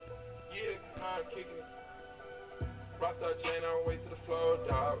kicking it. Rockstar chain on way to the floor,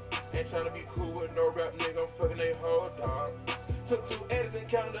 dog. Ain't tryna be cool with no rap nigga, I'm fucking they whole dog. Took 2 edits and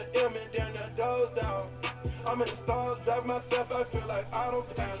counted the M and down the doors, dog. I'm in the stars, drive myself, I feel like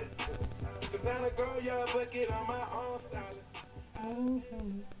autopilot. Cause I'm a girl, yeah, but get on my own stylist.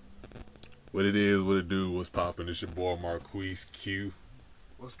 What it is, what it do, what's poppin'? It's your boy Marquise Q.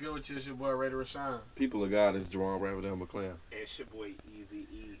 What's good with you? It's your boy Ray Rashawn. People of God, it's Jerome Ravenel McClan. And it's your boy Easy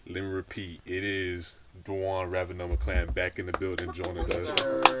E. Let me repeat, it is Dwan Ravenel McClan back in the building joining us.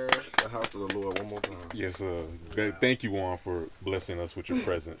 The house of the Lord one more time. Yes, sir. Thank you, Juan, for blessing us with your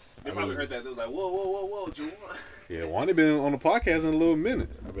presence. They probably heard that. They was like, whoa, Juwan. Yeah, Juan ain't been on the podcast in a little minute.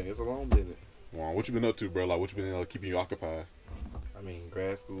 I mean, it's a long minute. Juan, what you been up to, bro? Like, what you been keeping you occupied? I mean,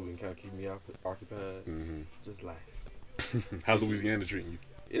 grad school and kind of keep me occupied. Mm-hmm. Just life. How's Louisiana treating you?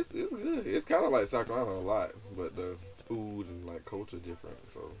 It's good. It's kind of like South Carolina a lot, but the food and like culture different.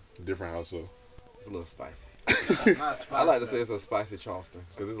 So Different house, so. it's a little spicy. Not spicy. I like to say it's a spicy Charleston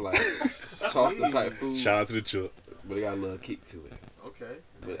because it's like Charleston type food, Shout out to the Chuck. but it got a little kick to it. Okay.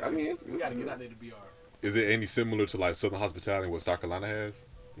 But I mean, it's We gotta good. get out there to BR. Is it any similar to like Southern hospitality what South Carolina has?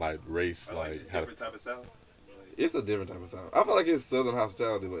 Like race, I like like a how? different type of South. It's a different type of South. I feel like it's Southern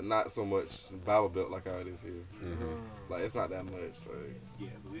hospitality, but not so much Bible Belt like how it is here. Mm-hmm. Like it's not that much. Like Yeah,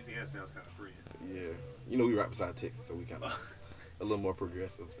 Louisiana sounds kind of free. yeah, you know we right beside Texas, so we kind of a little more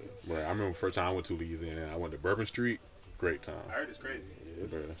progressive. Right, I remember the first time I went to Louisiana. I went to Bourbon Street. Great time. I heard it's crazy.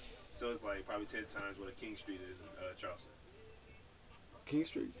 Yes. Bruh. So it's like probably 10 times what a King Street is in Charleston. King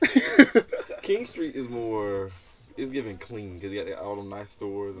Street. King Street is more. It's giving clean because you got all them nice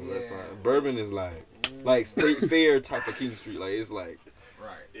stores and Yeah. restaurants. Bourbon is like State Fair type of King Street. Like it's like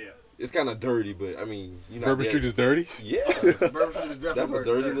Right. Yeah. it's kind of dirty, but I mean you know. Bourbon Street is dirty. Yeah. Bourbon Street is definitely That's a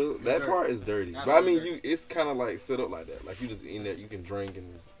dirty little. It's That dirty. part is dirty. Not But I mean, dirty. it's kind of like set up like that. Like you just in there, you can drink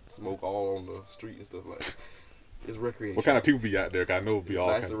and smoke all on the street and stuff like that. It's recreational. What kind of people be out there? 'Cause I know it be It's all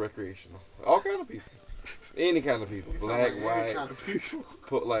nice kind and of. recreational. All kind of people. Any kind of people. You sound Black, like every white, kind of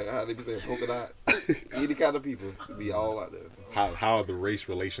people. like how they be saying polka dot. Any kind of people be all out there. How are the race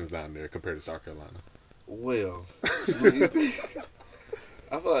relations down there compared to South Carolina? Well, I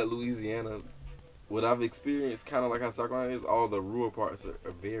feel like Louisiana, what I've experienced, kind of like how South Carolina is, all the rural parts are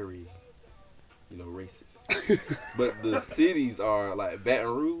very, racist. But the cities are like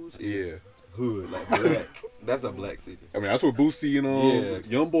Baton Rouge is hood, like black. That's a black city. I mean, that's where Boosie and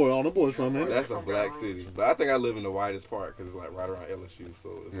Yeah. Young Boy, all them boys from, man. That's a black city. But I think I live in the widest part because it's like right around LSU. So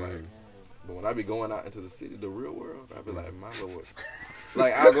it's like, but when I be going out into the city, the real world, I be like, my lord.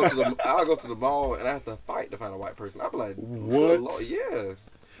 Like I'll go to the mall and I have to fight to find a white person. I be like, What? good Lord, yeah,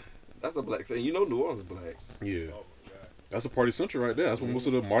 that's a black city. New Orleans is black. Yeah, Oh my God. that's a party central right there. That's when most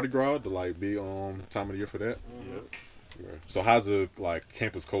of the Mardi Gras, the like big time of the year for that. Yeah. Yeah. So how's the like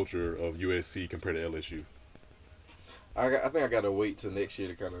campus culture of USC compared to LSU? I think I gotta wait till next year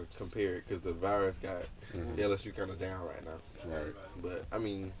to kind of compare it because the virus got LSU kind of down right now. Right. But I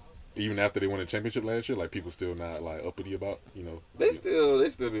mean, Even after they won the championship last year, like people still not like uppity about, they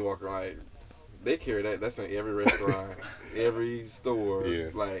still be walking like they carry that. That's in every restaurant, every store. Yeah.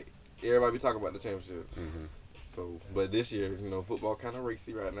 Like everybody be talking about the championship. Mhm. So, but this year, football kind of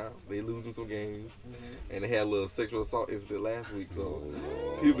racy right now. They losing some games, and they had a little sexual assault incident last week. So,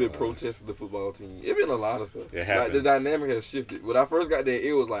 people been protesting the football team. It been a lot of stuff. It Like happens. the dynamic has shifted. When I first got there,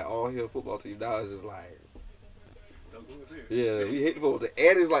 it was like all hell football team. Now it's just like, Don't go with it. yeah, we hate football.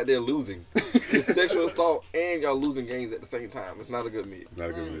 And it's like they're losing. It's sexual assault and y'all losing games at the same time. It's not a good mix. It's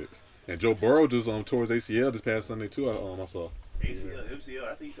not a good mix. And Joe Burrow just tore his ACL this past Sunday too. I saw. ACL,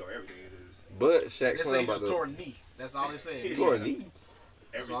 MCL, I think he tore everything it is. But Shaq They say son he about just tore a to knee. That's all they said. he tore a knee.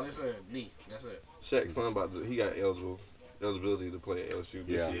 That's all they said. Knee. That's it. Shaq son about to, he got eligibility to play at LSU this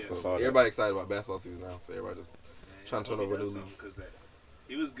Yeah, year. I So saw that. everybody excited about basketball season now. So everybody just trying to turn over the leaf. Because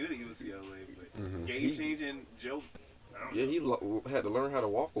he was good at UCLA, but Mhm. game changing Joe. I don't Yeah, know. he had to learn how to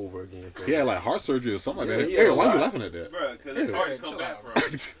walk over again. So. He had like heart surgery or something Yeah, like that. he had Hey, a why are you lot. laughing at that? Bruh, because it's Yeah. hard to Hey, come chill back out, from.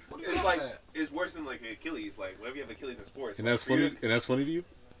 What It's is like that? it's worse than like Achilles. Like whenever you have Achilles in sports, And that's like, for you funny. And that's funny to you.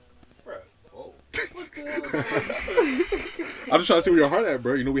 Bruh. Whoa. I'm just trying to see where your heart at,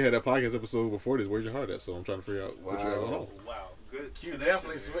 bro. We had that podcast episode before this. Where's your heart at? So I'm trying to figure out what you got going on. Wow, good. You connection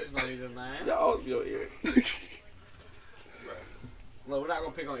definitely there. switched on you just now. Y'all always be on Eric. Bruh. Look, we're not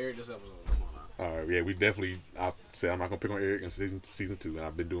gonna pick on Eric this episode. Come on now. All right, yeah, we definitely. I said I'm not gonna pick on Eric in season 2, and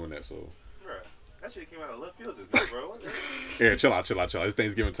I've been doing that. So, Bruh. That shit came out of left field just now, bro. What the- Eric, chill out. It's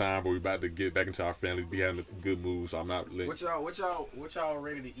Thanksgiving time, but we about to get back into our families, be having a good mood. So I'm not letting What y'all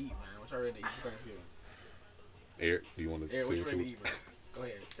ready to eat, man? What y'all ready to eat for Thanksgiving? Eric. Do you want to Eric, what say you what ready you? to eat, man? Go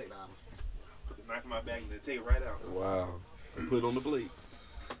ahead, take the honors. Put the knife in my bag and then take it right out. Wow. Put it on the plate.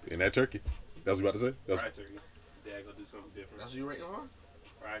 In that turkey? That's what you about to say? Fried turkey. Dad gonna do something different. That's what you rating for?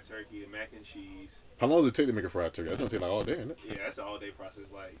 Fried turkey and mac and cheese. How long does it take to make a fried turkey? That's gonna take like all day, isn't it? Yeah, that's an all day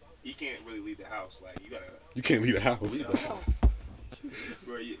process. Like, you can't really leave the house. Like, you gotta. You can't leave the house.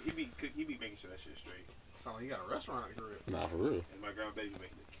 Bro, he be making sure that shit's straight. Sound like you got a restaurant at the crib. Nah, for real. And my grandma Betty be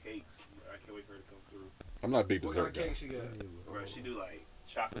making the cakes. Bro, I can't wait for her to come through. I'm not a big What kind dessert of guy. cake she got? Bro, she do like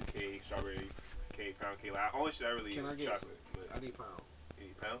chocolate cake, strawberry cake, pound cake. Like, only shit I really eat Can I is get chocolate. But I need pound. you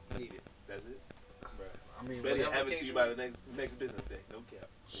need pound? Need it. That's it. Bro. I mean, Betty, whatever have it cake to you she by want. the next business day. No cap.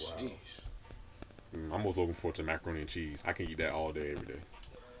 Sheesh. I'm most looking forward to macaroni and cheese. I can eat that all day, every day.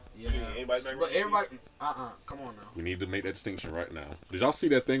 Yeah. Anybody macaroni But and everybody, come on now. We need to make that distinction right now. Did y'all see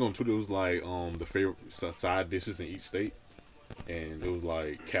that thing on Twitter? It was like the favorite side dishes in each state, and it was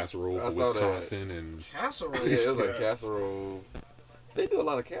like casserole I for saw that. Wisconsin and Casserole. Yeah, it was like Yeah. casserole. They do a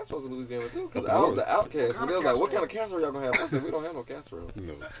lot of casseroles in Louisiana too. Cause Of I was course. the outcast. What kind They of was like, "What kind casserole? of casserole y'all gonna have?" I said, "We don't have no casserole.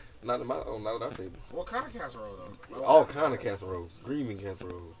 no. Not at our table. What kind of casserole though? All kind of casseroles, green bean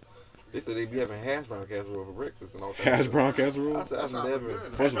casseroles. They said they be having hash brown casserole for breakfast and all. kinds Hash of brown stuff. casserole. I said, That I've sounds never.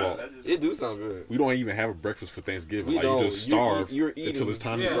 good. First of all, It do sound good. we don't even have a breakfast for Thanksgiving. We Like don't. you just You eat- starve you're until eating- it's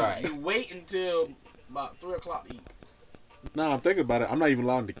time to Yeah, eat. Right. you wait until about 3 o'clock to eat. Nah, I'm thinking about it. I'm not even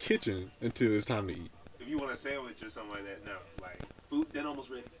allowed in the kitchen until it's time to eat. If you want a sandwich or something like that, no. Like, food, then almost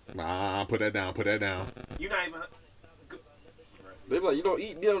ready. Nah, put that down. Put that down. You're not even. They be like, you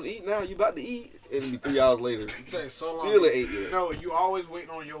don't eat now. You about to eat, and it'll be 3 hours later. Take so long. Still at 8 yet. No, you always waiting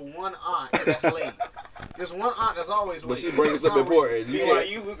on your one aunt that's late. There's one aunt that's always late. But she brings For something some reason. important. You Meanwhile, can't.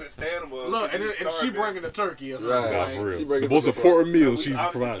 you losing stamina. Look, and she starving. bringing the turkey or something. Right. Nah, Like, for she real. bringing The most something important meal We she's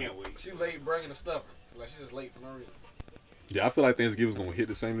obviously providing. can't wait. She late bringing the stuffing. Like she's just late for no reason. Yeah, I feel like Thanksgiving's gonna hit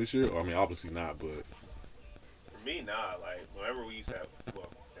the same this year. I mean, obviously not, but For me, nah. Like, whenever we used to have, well,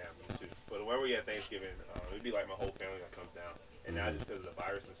 damn, me too. But whenever we had Thanksgiving, it'd be like my whole family that comes down. And now just because of the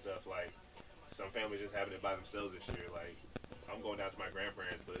virus and stuff, like, some families just having it by themselves this year. Like, I'm going down to my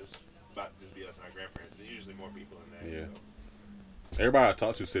grandparents, but it's about to just be us and our grandparents. There's usually more people than that. Yeah. So. everybody I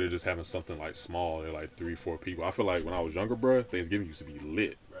talk to said they're just having something like small. They're like 3-4 people. I feel like when I was younger, bruh, Thanksgiving used to be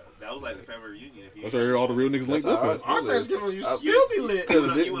lit. Bro, that was like the family reunion. If you That's where all the real niggas linked That's up how at. ours Our still is. Thanksgiving used to I- still be lit. You Because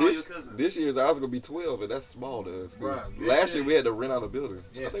and all your cousins. this year's ours gonna be 12, and that's small to us. 'Cause Bruh, this last year year- we had to rent out a building.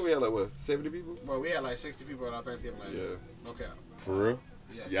 I Yes. think we had like what 70 people. Bro, we had like 60 people at our Thanksgiving last year. Yeah. No cap. For real?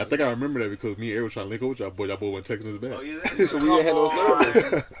 Yeah. Yeah, I think I remember that because me and Eric was trying to link up with y'all boy. Y'all boy wasn't texting us back. Oh, yeah. So we didn't have no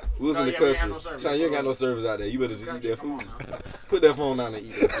service. We was No, in the yeah, we country. had no service. Sean, you ain't got no service out there. You better just eat Country, that come food. on now. Put that phone down and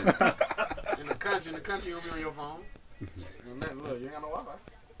eat that food. In the country, you'll be on your phone. And then, look, you ain't got no Wi-Fi.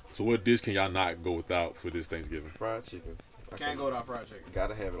 So what dish can y'all not go without for this Thanksgiving? Fried chicken. I Can't go without fried chicken.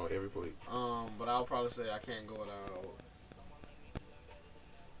 Gotta have it on every plate. But I'll probably say I can't go without.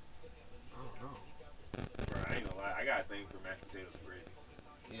 I don't know. Bro, I ain't gonna lie. I got a thing for mashed potatoes and gravy.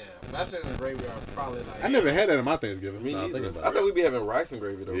 Yeah, mashed potatoes and gravy are probably like. I never had that in my Thanksgiving. Me Nah, neither. thinking I about thought it. we'd be having rice and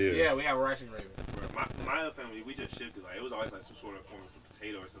gravy though. Yeah. Yeah, we have rice and gravy. Bro, my family, we just shifted. Like, it was always like some sort of form of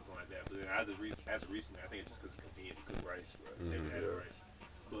potato or something like that. But then as of recently, I think it's just because it's convenient to cook rice, bro. Never had Yeah. rice.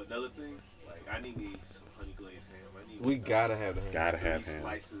 But another thing, like, I need me some honey glazed ham. I need We gotta have the ham. Gotta three have ham.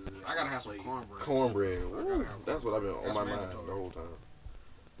 slices. I gotta have some plate. cornbread. Cornbread. I gotta Ooh, have that's what I've been on That's my mind mandatory. the whole time.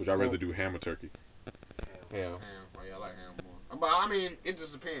 Would y'all rather do ham or turkey? Ham. Ham. Oh yeah, I like ham more. But I mean, it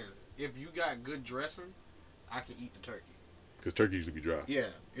just depends. If you got good dressing, I can eat the turkey. Because turkey usually be dry. Yeah.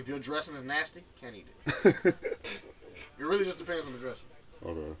 If your dressing is nasty, can't eat it. It really just depends on the dressing.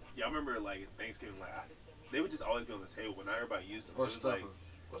 Okay. Yeah, I remember, like, Thanksgiving, like, they would just always be on the table, but not everybody used them. Or It was like, stuffing.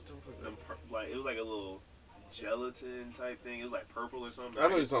 What's the like, it was like a little gelatin type thing. It was like purple or something. I know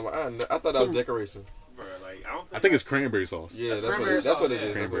what you're talking about. I thought that was decorations. Bro, like, I don't think. I think it's cranberry sauce. Yeah, That's that's what cranberry it, that's what sauce, it is. yeah.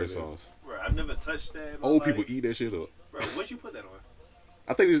 That's what Cranberry it is. sauce. Bro, I've never touched that. in my Old life. people eat that shit up. Bro, what you put that on?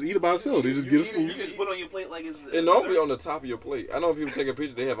 I think they just eat it by itself. They just You get a eat it, spoon. You just put it on your plate like it's. It don't be on the top of your plate. I know people take a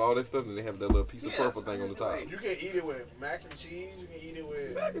picture, they have all that stuff, and they have that little piece of Yes, purple thing on the top. right. You can eat it with mac and cheese. You can eat it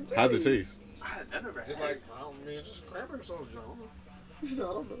with. How's it taste? I never had It's it. like I don't mean it's just cranberry sauce, John. I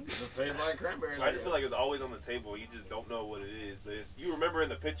don't know. It tastes like cranberry. I just feel like it's always on the table. You just don't know what it is, but it's, you remember in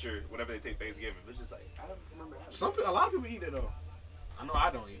the picture whenever they take Thanksgiving. But it's just like I don't remember. Having a lot of people eat it though. I know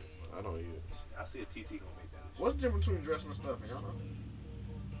I don't eat it. I don't eat it. it. I see a TT gonna make that. What's the difference between dressing and stuffing? Y'all know.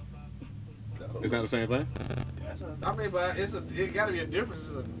 It's not the same thing? Yeah, that's not, I mean, but it got to be a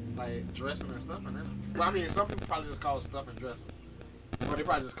difference, like dressing and stuffing. Isn't it? Well, I mean, some people probably just call it stuffing dressing, or they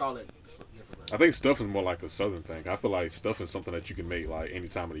probably just call it something different. I think stuffing is more like a southern thing. I feel like stuffing is something that you can make like any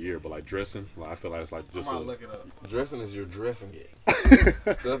time of the year, but like dressing, like I feel like it's like I just might a, look it up. Dressing is your dressing.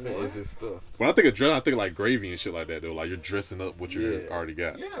 Stuffing is his stuffed. when I think of dressing, I think like gravy and shit like that though. Like you're dressing up what you Yeah. already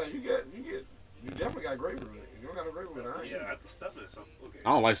got. Yeah, you definitely got gravy with it. You don't got no gravy with it. I ain't Yeah, the stuffing is something. Okay. I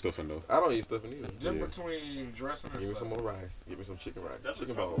don't like stuffing though. I don't eat stuffing either. Just Yeah. between dressing and Give me some stuff. more rice. Give me some chicken rice. Stuffing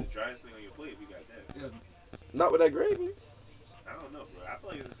Chicken probably bowl. the driest thing on your plate if you got that. Just- Not with that gravy. I don't know, bro. I feel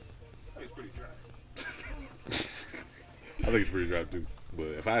like it's pretty dry. I think it's pretty dry too. But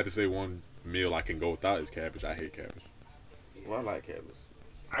if I had to say one meal I can go without, is cabbage. I hate cabbage. Well, I like cabbage.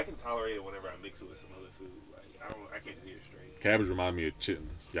 I can tolerate it whenever I mix it with some other food. Like I can't eat it straight. Cabbage remind me of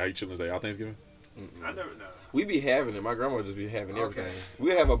chitlins. Y'all eat chitlins at y'all Thanksgiving? Mm-mm. I never know. We be having it. My grandma would just be having Okay. everything.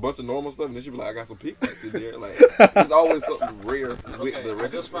 We have a bunch of normal stuff, and then she be like, "I got some peanuts in there." Like, there's always something rare with Okay, the I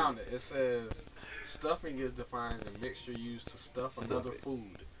recipe. just found it. It says stuffing is defined as a mixture used to stuff Stuff another it.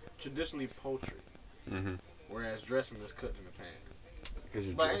 food, traditionally poultry, Mm-hmm. whereas dressing is cooked in the pan. Because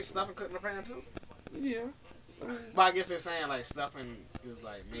you're But ain't dressing. stuffing cooked in the pan too? Yeah. But I guess they're saying like stuffing is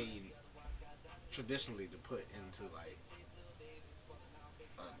like made traditionally to put into like,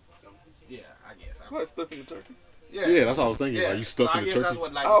 yeah, I guess. What, stuffing the turkey? Yeah, that's what I was thinking. Like you so stuffing I the guess turkey. that's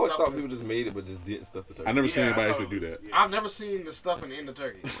what like I always stuffing thought is- people just made it, but just didn't stuff the turkey. I never seen Yeah, anybody I actually thought- do that. yeah. I've never seen the stuffing in the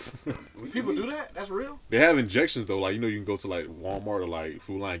turkey. People do that? That's real? They have injections though. Like you can go to like Walmart or like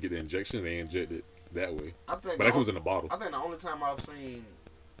Food Line and get the injection. And they inject it that way. I think. But that comes in a bottle. I think the only time I've seen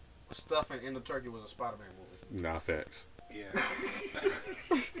stuffing in the turkey was a Spider-Man movie. Nah, facts. Yeah.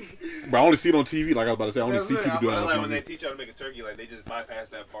 But I only see it on TV. Like I was about to say, I only That's see it. people I doing it I on like when TV. they teach you how to make a turkey, like they just bypass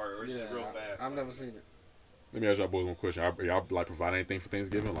that part, or it's just real fast. I've never seen it. Let me ask y'all boys one question. Y'all like provide anything for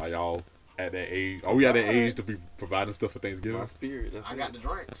Thanksgiving? Like y'all at that age? Are we at that age to be providing stuff for Thanksgiving? My spirit. That's I it. got the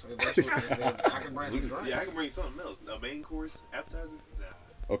drinks. That's what, I can bring some drinks. Yeah, I can bring something else. A main course, appetizer. Nah.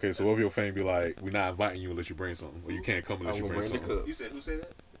 Okay, so what if your family be like, we're not inviting you unless you bring something, or you can't come unless I'm you gonna bring bring the something? cups. You said who said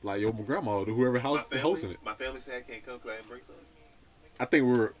that? Like your grandma or whoever house hosting it. My family said I can't come because I didn't bring something. I think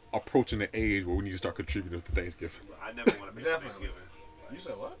we're approaching the age where we need to start contributing to Thanksgiving. I never want to pay for Definitely. Thanksgiving. You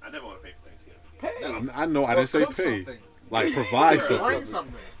said what? I never want to pay for Thanksgiving. Hey, I know I didn't say Cook pay. something. Like provide Bring something. Bring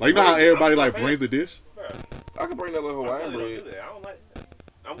something. Like you know how everybody like I'm brings the dish. Bro, I can bring that little I Hawaiian really don't bread. do that. I don't like that.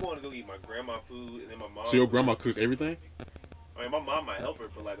 I'm going to go eat my grandma food and then my mom. So your food. grandma cooks everything. I mean, my mom might help her,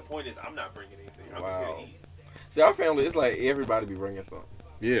 but like the point is, I'm not bringing anything. I'm just Wow. here to eat. See, our family, it's like everybody be bringing something.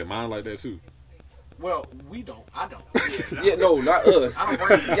 Yeah, mine like that too. Well, we don't. I don't. Yeah, no, not us. I don't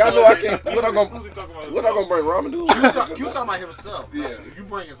bring. Y'all know I can't. You What I gonna? exclusively talking about What I gonna bring? Ramen noodles? Q talking about himself. Yeah. Like, you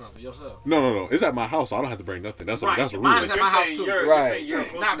bringing something yourself. No. It's at my house, so I don't have to bring nothing. That's Right. that's a Mine rule. is But at my house too. You're Right. saying you're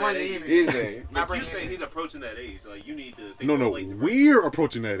approaching Not that bringing age. anything. Anything. Not Like you bringing saying anything. he's approaching that age. Like you need to think No, about late. we're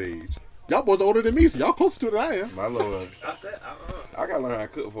approaching that age. Y'all boys are older than me, so y'all closer to it than I am. My lord, I said, I gotta learn how to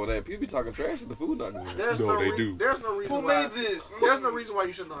cook before that. People be talking trash if the food not good. There's No, they rea- do. There's no reason Who why. made this? There's no reason why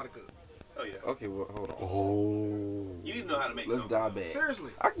you shouldn't know how to cook. Oh yeah. Okay, well, hold on. Oh. You need to know how to make Let's something. dive back.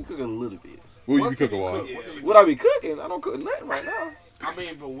 Seriously. I can cook a little bit. What you What be can cooking, you Wall? cook? What can you Would I be cooking? I don't cook nothing right now. I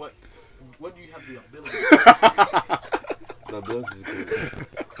mean, but what do you have the ability? The ability to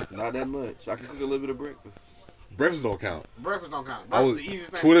cook. Not that much. I can cook a little bit of breakfast. Breakfast don't count. Breakfast don't count. I Breakfast was, is the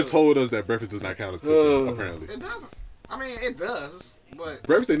easiest thing. Twitter to cook. told us that breakfast does not count as cooking, apparently. It doesn't. I mean, it does, but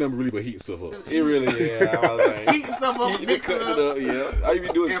Breakfast ain't nothing really but heating stuff up. It really, yeah. I was like, heating stuff up, heating it, mixing cutting it it up. up, yeah. All you be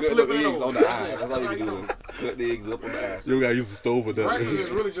doing is And cutting up flipping it eggs over. on the That's eye. it. That's all you be That's how you doing. Cut the eggs up on the eye. You gotta use the stove or Breakfast is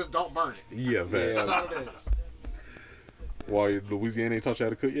nothing. really just don't burn it. Yeah, Yeah. That's fact. all it is. Why Louisiana ain't taught you how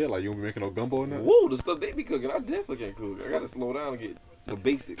to cook yet? Like you don't be making no gumbo or nothing? Whoa, the stuff they be cooking, I definitely can't cook. I gotta slow down and get the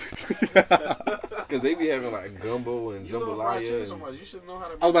basics. Because they be having like gumbo and You love fried chicken jambalaya. so And much. You should know how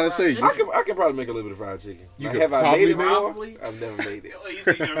to make I was about to fried say, chicken. I can probably make a little bit of fried chicken. You Like, could have I probably made it make- before? Probably. I've never made it. Oh, you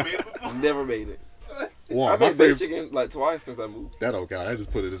said you never made it before? Never made it. One, I my made baked favorite. chicken like twice since I moved. That don't count. I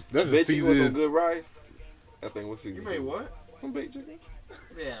just put it. That's a Baked chicken with some season. good rice. I think what season? You made what? Some baked chicken.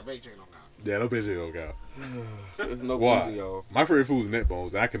 Yeah, baked chicken don't count. Yeah, no bitch don't count. There's no Why? pleasing y'all. My favorite food is neck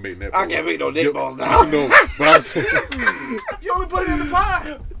bones, and I can make neck bones. I can't make no neck bones now. No, but I'm saying, You only put it in the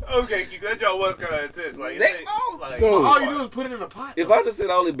pot. Okay, that joke was kind of intense. Like, Neck it ain't- bones? like, No. All you do is put it in the pot. If I just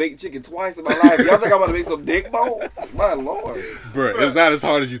said I only baked chicken twice in my life, y'all think I'm about to make some neck bones? My lord. bro, it's not as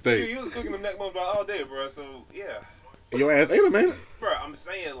hard as you Dude, think. you was cooking them neck bones about all day, bro. So yeah, Your ass ate them, man. bro. I'm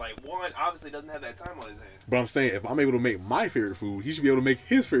saying like one obviously doesn't have that time on his hands. But I'm saying if I'm able to make my favorite food, he should be able to make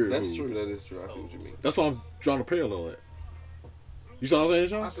his favorite That's food. true. That is true. I see what you mean. That's what I'm trying to parallel at. You saw what I'm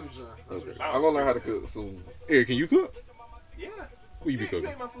saying, I Sean? see what you're saying. I see what you're Okay. saying. I'm gonna learn how to cook soon. Eric, can you cook? Yeah. What you be You cooking?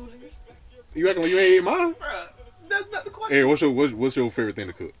 ate my food, nigga. You acting like you ain't ate mine? Bro, that's not the question. Eric, what's your favorite thing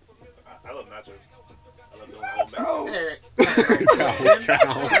to cook? I love nachos. I love doing the whole Mexican. Oh. Eric.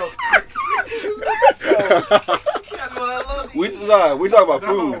 That's what I love. We talk about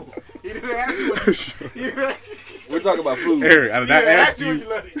food. No, he didn't ask you. What, he didn't ask We're talking about food. Eric, I did not you. ask you. you.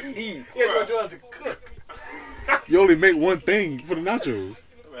 Love to eat. Eat. He asked what you love to cook. You only make one thing for the nachos,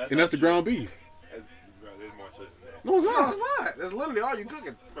 Bro, and that's the not ground true. beef. Bro, there's more to it No, it's No, not. it's not. That's literally all you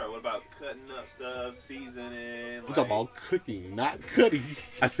cooking. Bro, what about cutting up stuff, seasoning? I'm talking about cooking, not cutting.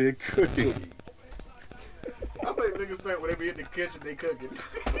 I said cooking. I think niggas think when they be in the kitchen, they cooking.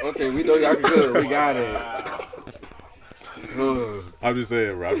 Okay, we know y'all can cook. We got it. Wow. I'm just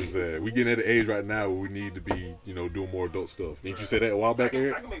saying, bro. I'm just saying. We getting at the age right now where we need to be, doing more adult stuff. Didn't you say that a while I back, can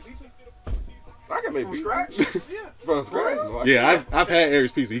Eric? make pizza. I can make From pizza. scratch? Yeah. From scratch? No, I Yeah, can't. I've had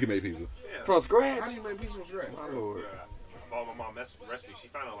Eric's pizza. He can make pizza. Yeah. From How scratch? do you make pizza from scratch? My lord. I bought my mom recipe. She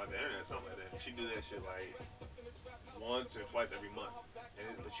found it on like the internet or something like that. She do that shit like once or twice every month.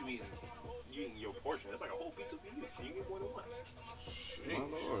 But you eating your portion. It's like a whole pizza for you. And you get more than one.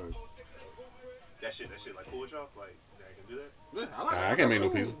 My lord. That shit like cool with y'all? Like I can do that? Yeah, I Nah, I that. can't make no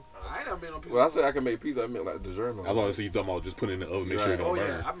That's pizza. cool. I ain't never been on pizza. Well, I said I can make pizza. I meant like DiGiorno. I thought you talking about just putting it in the oven, make sure it Right. don't Oh,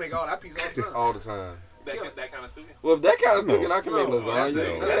 burn. yeah. I make all that pizza all the time. all the time. That kind of stupid? Well, if that kind of No. cooking, I can make No, lasagna. that's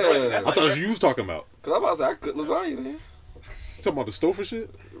it. Yeah. That's I thought that's what you was talking about. Cause I'm about to say I could cook lasagna then, Talking about the Stouffer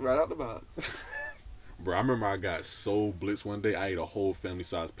shit? right out the box. Bro, I remember I got so blitzed one day, I ate a whole family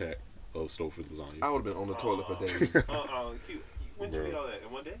size pack of Stouffer's lasagna. I would have been on the toilet for days. Cute. When did you eat all that?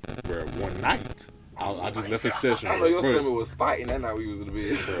 In one day? Bro, one night, I just left his session. I know your Bro, stomach was fighting that night we was in the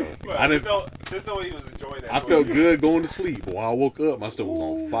bed. Bro, I didn't- there's no way he was enjoying that. I felt good going to sleep, but when I woke up, my stomach was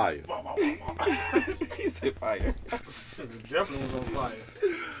on fire. He said fire. It definitely was on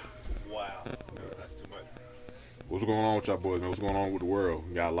fire. Wow. That's too much. What's going on with y'all boys, man? What's going on with the world?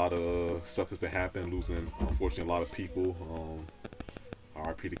 We got a lot of stuff that's been happening, losing, unfortunately, a lot of people.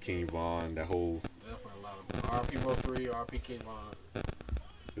 RP to King Von, that whole... Definitely a lot of RP Mo 3, RP King Von.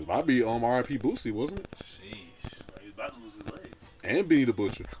 It might be RP Boosie, wasn't it? Sheesh. He was about to lose his leg. And Benny the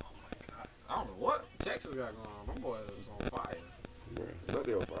Butcher. I don't know what Texas got going on. Them boys is on fire. Bro, But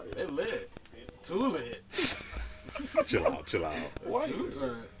they on fire. They lit. Too lit. chill out. Why? Too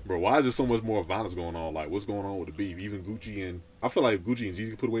turned. Bro, why is there so much more violence going on? Like, what's going on with the beef? Even Gucci and... I feel like if Gucci and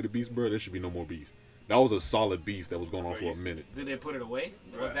Jeezy put away the beef, bro, there should be no more beef. That was a solid beef that was going on for a minute. Did they put it away?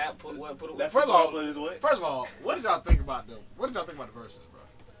 Was Right. that put away? That First of all, put his way. what did y'all think about them? What did y'all think about the verses, bro?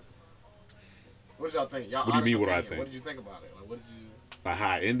 What did y'all think? Y'all What do you mean, honest what I opinion. think? What did you think about it? Like, what did you? Like,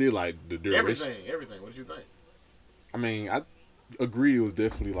 how it ended, like, the duration. Everything. What did you think? I mean, I agree it was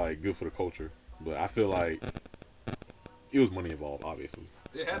definitely, like, good for the culture. But I feel like it was money involved, obviously.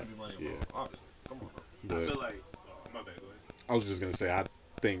 It had to be money involved, Yeah. obviously. Come on. But I feel like, my bad, go ahead. I was just going to say,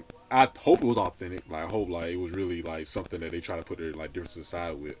 I hope it was authentic. Like, I hope, like, it was really, like, something that they try to put their, like, differences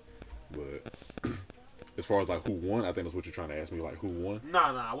aside with. But as far as, like, who won, I think that's what you're trying to ask me, like, who won?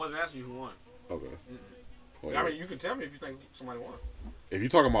 Nah. I wasn't asking you who won. Okay. Well, I mean, you can tell me if you think somebody won. if you're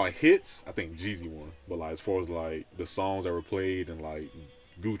talking about hits, I think Jeezy won. But like as far as like the songs that were played and like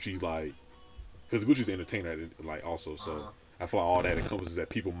Gucci's like, because Gucci's an entertainer like also, so I feel like all that encompasses that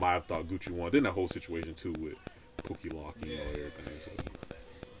people might have thought Gucci won. Then that whole situation too with Pookie Lock, and everything. So.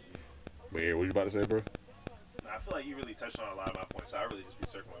 But yeah, what you about to say, bro? I feel like you really touched on a lot of my points, so I really just be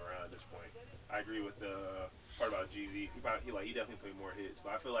circling around at this point. I agree with the part about Jeezy. He definitely played more hits,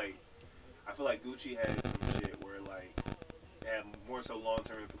 but I feel like Gucci had some shit where like it had more so long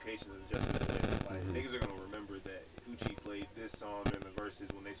term implications than just like niggas are gonna remember that Gucci played this song during the verses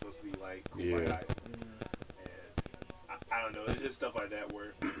when they supposed to be like cool Yeah. by hype. And I don't know, it's just stuff like that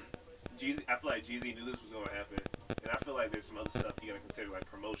where Jeezy, I feel like Jeezy knew this was gonna happen, and I feel like there's some other stuff you gotta consider like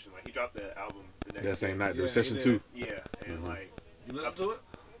promotion. Like he dropped the album the next That same day. night, the Yeah, Recession he 2. did. Yeah, and like You listened to it?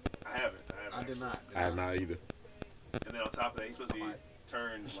 I haven't. I did not. I have not either. And then on top of that, he's supposed to be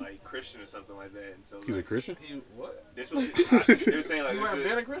turned like Christian or something like that. And so He's a like, Christian? He what? they're supposed to, they're saying like You haven't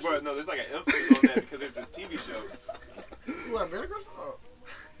been a Christian? Bro, no, there's like an emphasis on that because there's this TV show. You haven't been a Christian? Oh.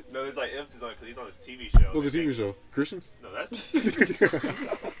 No, there's like emphasis on it because he's on this TV show. What was the TV show? Christians? No, that's.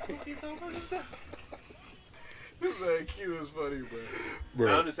 This man Q is funny, bro.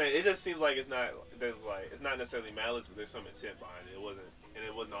 Bro. I'm just saying, it just seems like it's not necessarily malice, but there's some intent behind it. It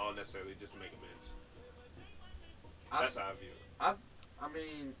wasn't all necessarily just to make amends. That's how I view it. I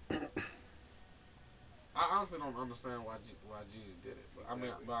mean, I honestly don't understand why Jeezy did it, but I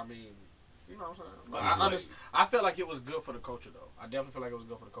mean, you know what I'm saying. But I felt like it was good for the culture, though. I definitely feel like it was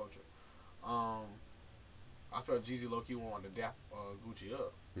good for the culture. I felt Jeezy low key wanted to dap Gucci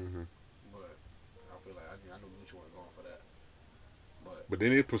up, but I feel like I knew Gucci wasn't going for that. But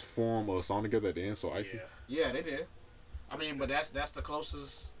then they perform a song together at the end, so icy Yeah, they did. I mean, but that's the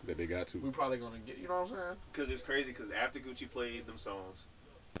closest that they got to. we probably gonna get. You know what I'm saying? Because it's crazy. Because after Gucci played them songs,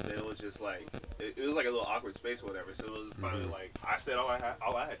 then it was just like it was like a little awkward space or whatever. So it was finally like I said all I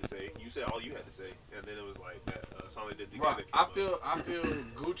had to say. You said all you had to say, and then it was like that song they did together. Right. I feel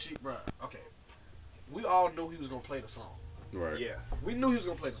Gucci, bro. Okay, we all knew he was gonna play the song. Right. Yeah. We knew he was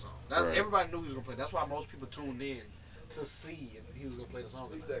gonna play the song. Right. Everybody knew he was gonna play. That's why most people tuned in to see if he was gonna play the song.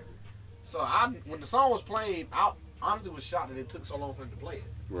 Exactly. So when the song was played, I honestly was shocked that it took so long for him to play it.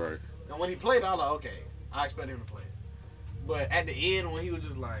 Right. And when he played it, I was like, okay, I expect him to play it. But at the end, when he was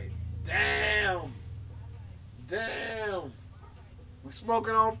just like, damn, we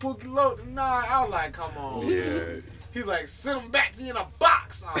smoking on Pookie Loc tonight. I was like, come on. Yeah. He's like, send him back to you in a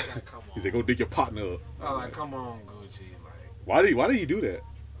box. I was like, come on. He said, "Go dig your partner up." I was like, come on, Gucci. Like, Why did he do that?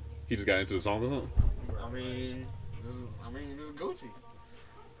 He just got into the song or something. I mean, this is Gucci.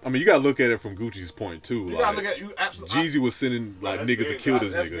 I mean, you gotta look at it from Gucci's point too. You like, gotta look at you. Absolutely. Jeezy was sending like That's niggas to very kill valid.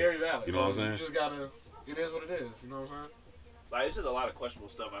 this That's nigga. very valid. You know what I'm saying? You just gotta. It is what it is. You know what I'm saying? Like, it's just a lot of questionable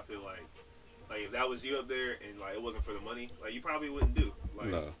stuff. I feel like if that was you up there and like it wasn't for the money, like you probably wouldn't do. Like,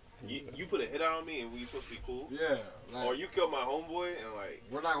 No. you put a hit out on me and we supposed to be cool, Yeah. Like, or you killed my homeboy and like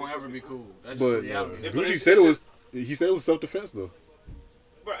we're not gonna ever be cool. That's just But the reality. If- Gucci it's- said it's it was. He said it was self defense though.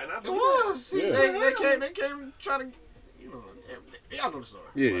 bro, and I It believe was. Yeah. They came trying to, you know, y'all know the story.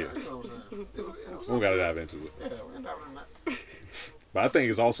 Yeah, But, yeah. You know what I'm saying? We don't gotta dive into it. Yeah, we're not diving in that. But I think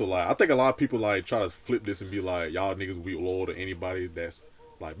it's also like I think a lot of people like try to flip this and be like, y'all niggas will be loyal to anybody that's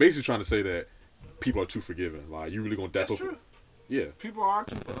like basically trying to say that people are too forgiving. Like you really gonna dap That's up? true. Yeah. People are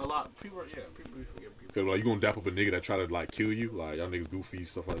too, a lot. People do forgive people. Cause like you gonna dap up a nigga that try to like kill you, like y'all niggas goofy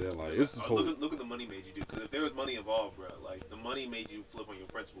stuff like that. Like it's this whole. Look at the money made you do. Because if there was money involved, bro, like the money made you flip on your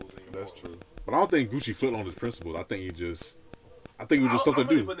principles. And your morals. But I don't think Gucci flipped on his principles. I think it was just something I'm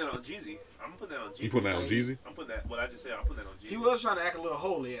to really do. putting that on Jeezy. I'm putting that on Jeezy. You putting that on Jeezy? I'm putting that. What I just said. I'm putting that on Jeezy. He was trying to act a little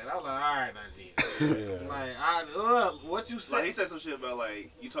holy, and I was like, all right, now, Jesus. What you said? Like he said some shit about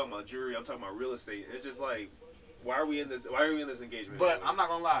like you talking about jewelry. I'm talking about real estate. It's just like, why are we in this? Why are we in this engagement? But anyways? I'm not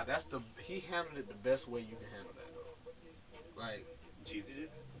gonna lie, he handled it the best way you can handle that though. Like, Jeezy did.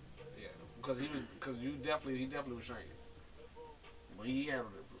 yeah, because he definitely was trained. But he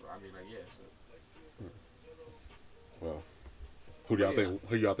handled it. I mean, like, yeah. Well, who do y'all Yeah. think?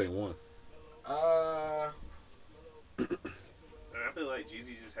 Who y'all think won? And I feel like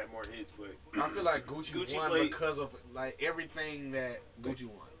Jeezy just had more hits, but I feel like Gucci won played- because of like everything that Gucci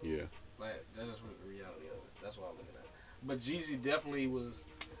won. Yeah. Like that's just what the reality of it. That's what I'm looking at. But Jeezy definitely was.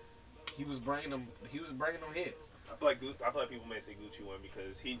 He was bringing them hits. I feel like people may say Gucci won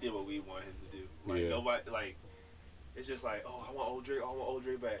because he did what we wanted him to do. Like Yeah. nobody like. It's just like, oh, I want old Drake. I want old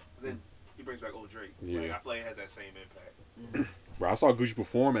Drake back. Then he brings back old Drake. Yeah. Like, I feel like it has that same impact. Bro, I saw Gucci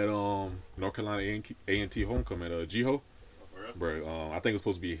perform at North Carolina A&T homecoming at Jiho. For real. Bro, I think it was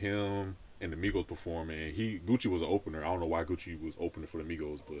supposed to be him and the Migos performing, and Gucci was an opener. I don't know why Gucci was opening for the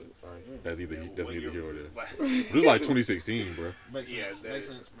Migos, but that's neither What here year or was there. this? But it was like 2016, bro. Makes Yeah, sense. that Makes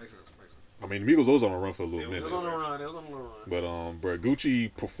is- sense. I mean, the Migos was on a run for a little It It minute. was on the run. It was on the run. But bro,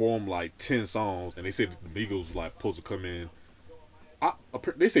 Gucci performed like 10 songs, and they said the Migos was like supposed to come in.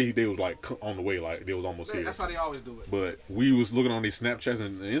 They say they was like on the way, like they was almost here. That's how they always do it. But we was looking on these Snapchats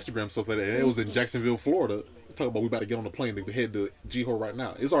and Instagram stuff like that, and it was in Jacksonville, Florida. Talk about we about to get on the plane to head to Jiho right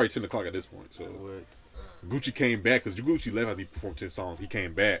now. It's already 10 o'clock at this point. So What? Gucci came back because Gucci left after he performed 10 songs. He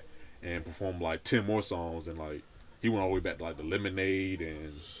came back and performed like 10 more songs, and like he went all the way back to like the Lemonade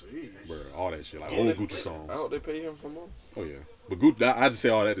and bro, all that shit, like old Gucci songs. I hope they pay him some more. Oh yeah, but Gucci, I just say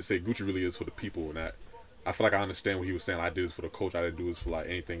all that to say Gucci really is for the people, and that I feel like I understand what he was saying. I did this for the culture. I didn't do this for like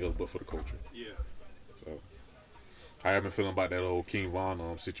anything else but for the culture. Yeah. So I have been feeling about that whole King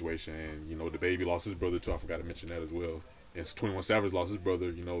Von situation, and you know the baby lost his brother too. I forgot to mention that as well. And 21 Savage lost his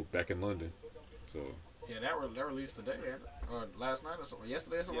brother, you know, back in London. So Yeah, that released today, or last night or something.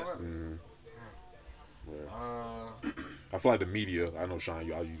 Yesterday or something. Yes. Like that. I feel like the media. I know Sean,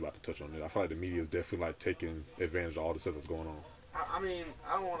 you about to touch on it. I feel like the media is definitely like taking advantage of all the stuff that's going on. I mean,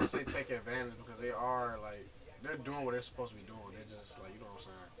 I don't want to say take advantage because they are like they're doing what they're supposed to be doing. They're just like, you know what I'm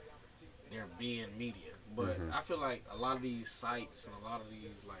saying. They're being media, but I feel like a lot of these sites and a lot of these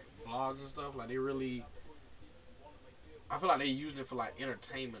like blogs and stuff, like they really. I feel like they're using it for like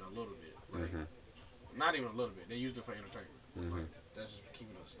entertainment a little bit, like not even a little bit. They used it for entertainment. Like that's just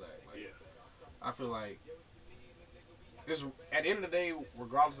keeping it stacked. Like, Yeah. I feel like it's at the end of the day,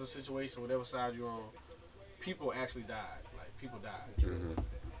 regardless of the situation, whatever side you're on, people actually died. Like people died, and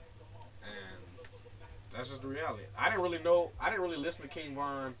that's just the reality. I didn't really listen to King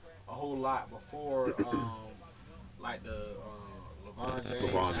Von a whole lot before, like the LeBron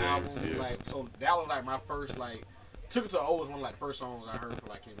James album. yeah. Like, so that was like my first like. Took It to O was one of like the first songs I heard for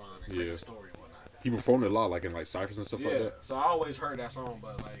like King Von and Crazy Yeah. Story and whatnot. He performed it a lot, like in like ciphers and stuff like Yeah, that. so I always heard that song,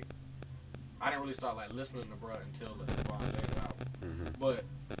 but like I didn't really start like listening to bruh until the LeBron James album. But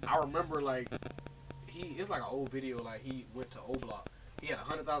I remember like it's like an old video, like he went to O Block he had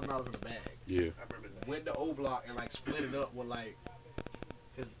 $100,000 in the bag. Yeah, I remember that. Went to O Block and like split it up with like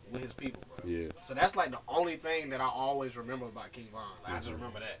his people, bro. yeah. So that's like the only thing that I always remember about King Von. Like, I just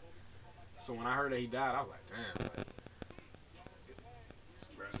remember that. So when I heard that he died, I was like, damn. Like,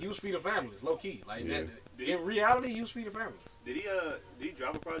 he was feeding families, low key. Like Yeah. that, in reality, he was feeding families. Did he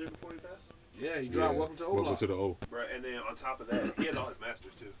drop a project before he passed? Yeah, he dropped Welcome to O Welcome Block. to the O. Bro, and then on top of that, he has all his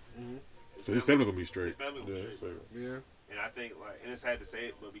masters too. So his family gonna be His straight. family was Yeah, straight. that's fair. Yeah. And I think like, and it's sad to say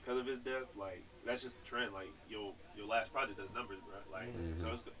it, but because of his death, like that's just the trend. Like your last project does numbers, bro. Like so,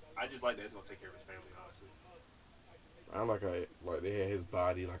 I just like that it's gonna take care of his family, honestly. I like how like they had his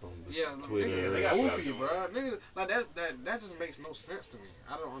body like on the Yeah, Twitter. niggas they got goofy, stuff bro. going Niggas like that just makes no sense to me.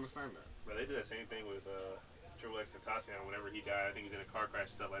 I don't understand that. But they did that same thing with Triple X Tentacion whenever he died. I think he was in a car crash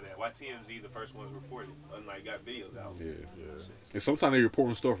and stuff like that. Why TMZ the first one reported and like got videos out? Yeah. Yeah. And sometimes they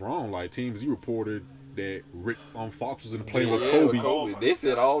reporting stuff wrong. Like TMZ reported that Rick Fox was in the plane with Yeah, Kobe. Kobe. They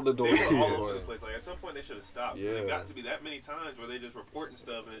said all the They doors. were all over the place. Like at some point they should have stopped. Yeah. It got to be that many times where they just reporting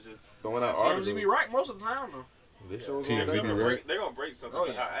stuff and it's just Throwing out TMZ articles. be right most of the time though. They show TMZ they're be gonna right. break, they're gonna break something. Oh,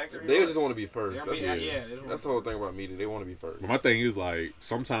 but yeah. how accurate They it just was. want to be first. Yeah, I That's mean, what. yeah, they just That's the whole thing about media. They want to be first. But my thing is like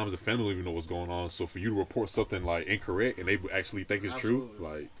sometimes the family don't even know what's going on. So for you to report something like incorrect and they actually think it's true,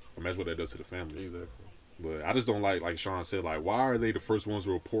 Absolutely. like imagine what that does to the family. Exactly. But I just don't like Sean said, like why are they the first ones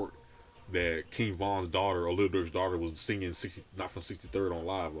to report that King Von's daughter or Lil Durk's daughter was singing 60 not from 63rd on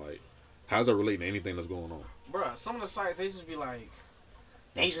live? Like how's that relating to anything that's going on? Bruh, some of the sites they just be like,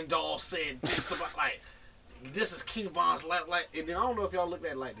 Asian doll said this about like this is King Von's like, and then I don't know if y'all looked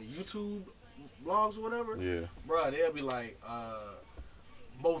at like the YouTube vlogs or whatever. Yeah. Bruh, they'll be like,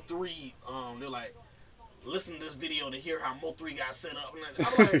 Mo3, they're like, listen to this video to hear how Mo3 got set up. And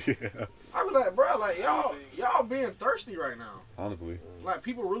I'm like, Yeah. I be like, bruh, like y'all being thirsty right now. Honestly. Like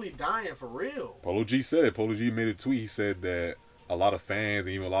people really dying for real. Polo G said it. Polo G made a tweet. He said that a lot of fans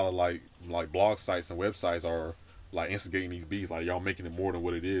and even a lot of like blog sites and websites are like instigating these beefs. Like y'all making it more than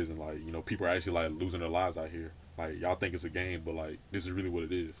what it is, and like people are actually like losing their lives out here. Like y'all think it's a game, but like this is really what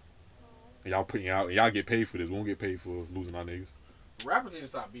it is. And y'all putting out and y'all get paid for this. We won't get paid for losing our niggas. Rappers need to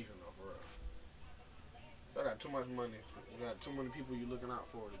stop beefing though, for real. Y'all got too much money. You got too many people you looking out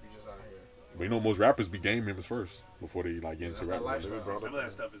for to be just out here. But most rappers be game members first before they like get into That's rap. that lifestyle. Some of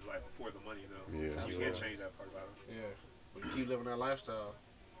that stuff is like before the money though. Yeah. You can't change that part about it. Yeah, but you keep living that lifestyle.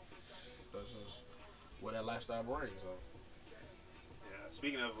 That's just what that lifestyle brings. So. Yeah.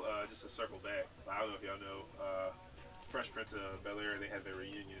 Speaking of just to circle back, I don't know if y'all know, Fresh Prince of Bel Air, they had their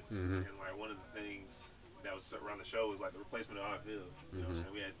reunion, and like one of the things that was around the show was like the replacement of Aunt Viv. You know what I'm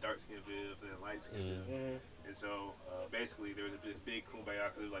saying? We had dark skin Viv and then light skin Viv. And so basically there was a big kumbaya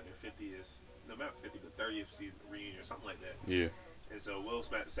because it was like their 50th, no not 50, but 30th season reunion or something like that. Yeah. And so Will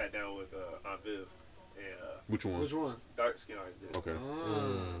sat down with Aunt Viv and Which one? Which one? dark skin Aunt Viv. Okay.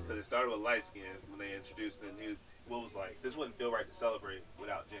 Because it started with light skin when they introduced them. Will was like, this wouldn't feel right to celebrate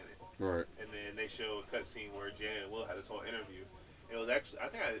without Janet. Right. And then they show a cut scene where Janet and Will had this whole interview. It was actually, I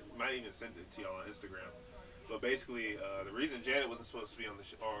think I might even send it to y'all on Instagram. But basically, the reason Janet wasn't supposed to be on the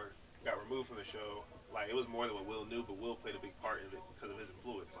show or got removed from the show, like it was more than what Will knew, but Will played a big part in it because of his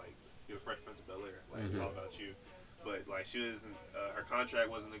influence. Like you're the Fresh Prince of Bel Air, like it's all about you. But like she wasn't, her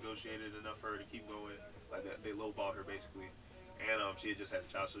contract wasn't negotiated enough for her to keep going. Like they lowballed her basically, and she had just had a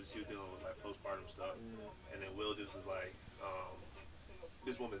child, so she was dealing with like postpartum stuff. And then Will just was like,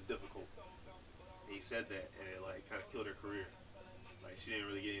 this woman's difficult. And he said that, and it like kind of killed her career. Like she didn't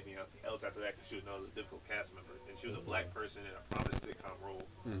really get anything else after that because she was known as a difficult cast member, and she was a black person in a prominent sitcom role.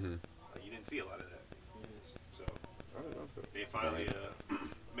 Like you didn't see a lot of that. So I don't know. they finally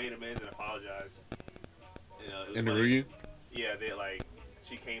made amends and apologized. And, it was In the funny. reunion? Yeah, they like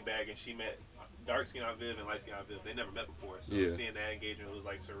she came back and she met dark skin Aunt Viv and light skin Aunt Viv. They never met before, so Yeah. seeing that engagement was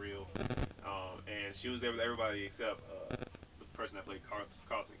like surreal. And she was there with everybody except the person that played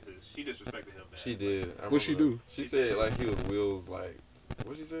Carlton because she disrespected him. Bad. She did. I What'd she remember. do? She said like he was Will's like.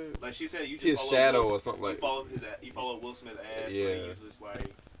 What she said? Like she said, you just His follow shadow Will, or something like. you follow Will Smith's ass. Yeah. Like, you just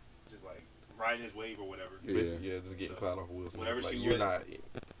like riding his wave or whatever. Basically, yeah, just getting So, clout off Will Smith. whenever Like, she you're went- not.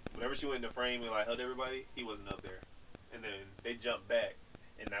 Whenever she went in the frame and like held everybody, he wasn't up there. And then they jumped back,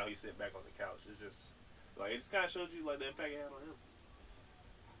 and now he's sitting back on the couch. It's just like it just kind of showed you like the impact it had on him.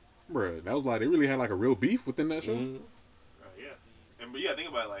 Bruh, that was like they really had like a real beef within that show. Yeah, and but yeah, think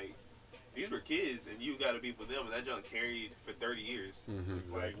about it, like these were kids, and you got to be for them, and that junk carried for 30 years.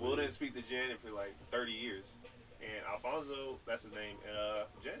 Like Will didn't speak to Janet for like 30 years, and Alfonso, that's his name, and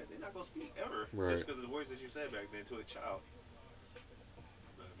Janet, they're not gonna speak ever Right. just because of the words that you said back then to a child.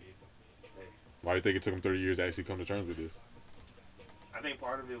 But, I mean, hey, Why do you think it took them 30 years to actually come to terms with this? I think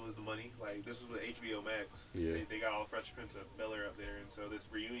part of it was the money. Like, this was with HBO Max. Yeah. They got all Fresh Prince of Bel-Air up there, and so this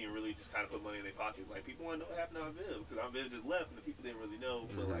reunion really just kind of put money in their pocket. Like, people want to know what happened to Aunt Viv, because Aunt Viv just left, and the people didn't really know.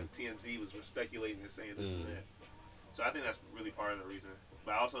 But, like, TMZ was speculating and saying this and that. So I think that's really part of the reason.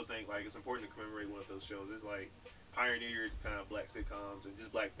 But I also think, like, it's important to commemorate one of those shows. It's, like, pioneered kind of black sitcoms and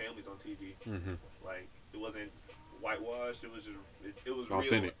just black families on TV. Like, it wasn't whitewashed. It was just, it was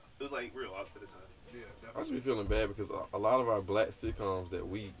authentic. Real. It was, like, real at the time. Yeah, I definitely. just be feeling bad because a lot of our black sitcoms that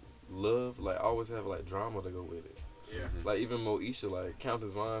we love, like, always have, like, drama to go with it. Yeah. Like, even Moesha, like,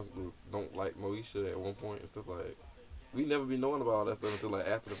 Countess Vine don't like Moesha at one point and stuff like. We never be knowing about all that stuff until, like,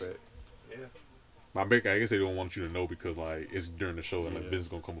 after the fact. Yeah. I guess they don't want you to know because like it's during the show and like business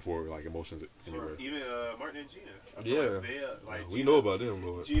gonna come before like emotions anyway. Even Martin and Gina. I feel Yeah. like they, like We Gina, know about them,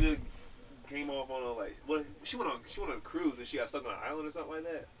 Lord. Gina came off on a like what she went on a cruise and she got stuck on an island or something like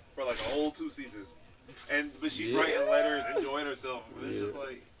that for like a whole 2 seasons. But she's writing letters, enjoying herself. It's just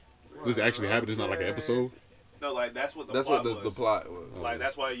like This actually happened. It's not like an episode. no, like that's what the That's plot what was. the plot was. Like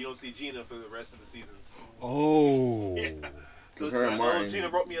that's why you don't see Gina for the rest of the seasons. Oh. Yeah. So it's Her like, and oh, Martin. Gina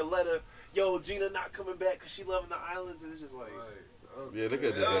wrote me a letter. Yo, Gina not coming back because she loving the islands, and it's just like, Yeah, they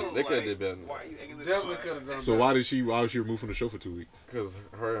could have did better. They could have did better. why are you acting this Definitely way? could have done So why was she removed from the show for 2 weeks? Because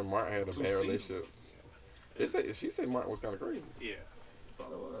her and Martin had a 2 bad seasons. relationship. She said Martin was kind of crazy. Yeah.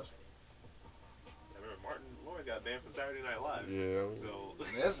 Probably was. I remember Martin Lawrence got banned from Saturday Night Live. Yeah. So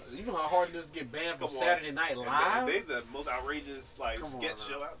That's, you know how hard it is to get banned from Come on. Saturday Night Live? they the most outrageous like Come on sketch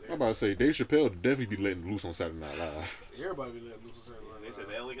now. show out I'm there. about to say Dave Chappelle would definitely be letting loose on Saturday Night Live. Everybody be letting loose on Saturday Night They Live. said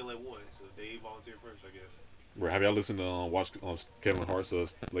they only can let one, so Dave volunteered first, I guess. Bro, have y'all listened to watch Kevin Hart's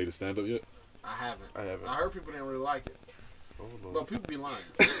latest stand up yet? I haven't. I haven't. I heard people didn't really like it. Oh, no. But people be lying.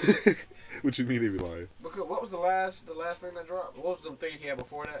 What you mean they be lying? Because what was the last thing that dropped? What was the thing he had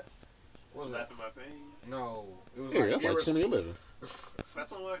before that? What was that? Laughing my pain. No. It was Yeah, like, that's like 2011. That's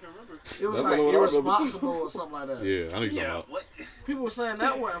the only I can remember. it was That's like the one I remember, too. irresponsible or something like that. Yeah, I know you're talking Yeah, about. what? People were saying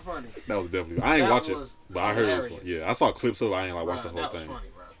that wasn't funny. That was definitely. I ain't That watch it, was but I heard it was hilarious. funny. Yeah, I saw clips of it. I ain't like watch the Bruh, whole that was thing. funny,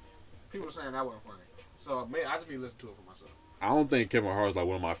 bro. People were saying that wasn't funny. So I just need to listen to it for myself. I don't think Kevin Hart is like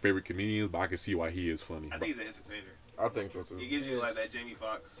one of my favorite comedians, but I can see why he is funny. I think he's an entertainer. I think so too. He gives you Yes. like that Jamie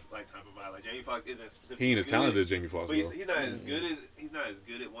Foxx like type of vibe. Like Jamie Foxx isn't specifically. He ain't as good, talented as Jamie Foxx. but he's though. not as good as he's not as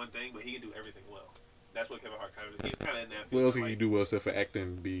good at one thing, but he can do everything well. That's what Kevin Hart kind of. He's kind of in that. What field, else can like, he do well except for acting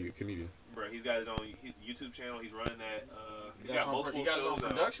and be a comedian? Bro, he's got his own YouTube channel. He's running that. He's He got got multiple his own shows out.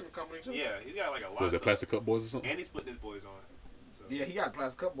 production company too. Yeah, he's got like a lot. Was of it Plastic Cup Boys or something? And he's putting his boys on. So. Yeah, he got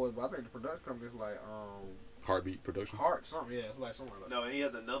Plastic Cup Boys, but I think the production company is like Heartbeat Production. Heart something. Yeah, it's like something like that. No, and he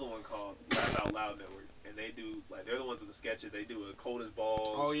has another one called Laugh Out Loud Network, and they do like they're the ones with the sketches. They do a Cold as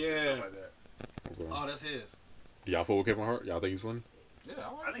Balls. Oh, and yeah. stuff like that. Okay. Oh, that's his. Do y'all fuck with Kevin Hart? Y'all think he's funny? Yeah,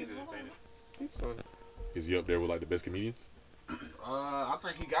 I think he's entertaining. He's funny. Is he up there with like the best comedians? I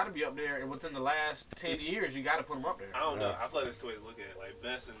think he got to be up there, and within the last 10 years, you got to put him up there. I don't know. I feel like there's two ways to look at it. Like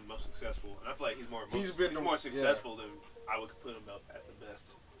best and most successful, and I feel like he's He's more successful than I would put him up at the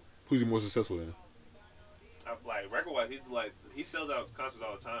best. Who's he more successful than? Like record wise, he sells out concerts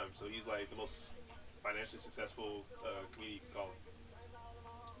all the time, so he's like the most financially successful comedian you can call him.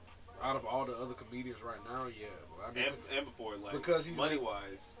 Out of all the other comedians right now, yeah. Well, I mean, And before, like because he's money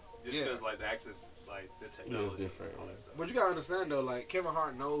wise, just Yeah. because like the access, like the technology, different, all right. that stuff. but you gotta understand though, like Kevin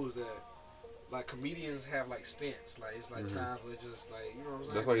Hart knows that, like comedians have like stints, like it's like times where it's just like you know what I'm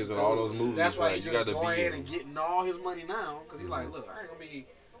saying. That's why he's Just in all go- those movies. That's why like, he's you just gotta going be ahead in and getting all his money now because he's like, look, I ain't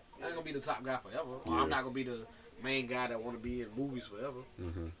gonna be the top guy forever. Or Yeah. I'm not gonna be the main guy that want to be in movies forever.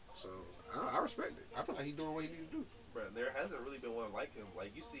 Mm-hmm. So I respect it. I feel like he's doing what he needs to do. Bro, there hasn't really been one like him.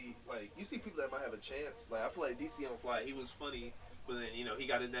 Like you see people that might have a chance. Like I feel like DC on Fly, He was funny, but then he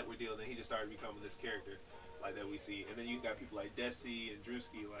got his network deal, and then he just started becoming this character like that we see. And then you got people like Desi and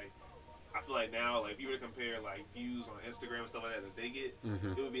Drewski. Like I feel like now, like if you were to compare like views on Instagram and stuff like that they get,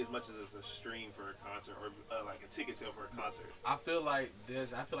 Mhm. it would be as much as a stream for a concert or like a ticket sale for a concert. I feel like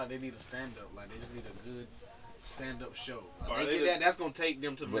they need a stand up. Like they just need a good stand up show. Or Like, they they get just- that. That's gonna take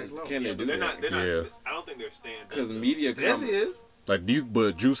them to the But next level. can they Yeah, do but they're that? not. They're not. Yeah. I don't think they're stand. Because media Yes, com- he is. Like,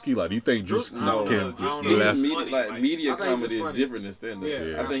 but Drewski, like, do you think Drewski I don't know. can I don't Drewski know. last? is media, funny, like like- media I think he's comedy just is funny. different than stand up.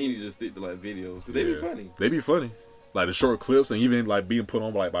 Yeah. I think he need to just stick to like videos because they be funny. They be funny. Like the short clips and even like being put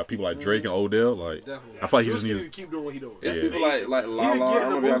on by people like Drake and Odell. Like, Definitely. I feel like he just Drewski needs. needs to keep doing what he doing. It's Yeah. people like He Lala. didn't I get in don't the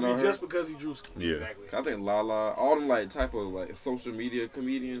know if y'all know movie her. just because he Drewski. Yeah. Exactly. I think Lala, all them like type of like social media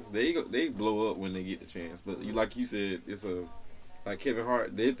comedians, they blow up when they get the chance. But like you said, it's a like Kevin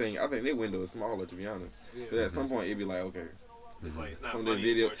Hart. I think their window is smaller to be honest. Yeah. But at some point it'd be like okay, It's like it's not some of their funny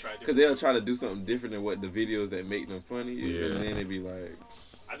video anymore, try because different. they'll try to do something different than what the videos that make them funny is, Yeah. and then it'd be like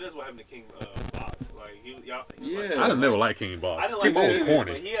I think that's what happened to King Bob. Like Like he was like, Yeah. I done never liked King Ball. I didn't King like Ball was him either,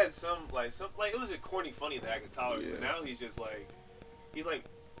 corny. but he had some it was a corny funny that I could tolerate. Yeah. But now he's just like he's like.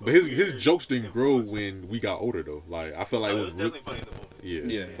 But his weird jokes didn't grow influence. when we got older though. Like I felt like Oh, it it was was definitely funny in the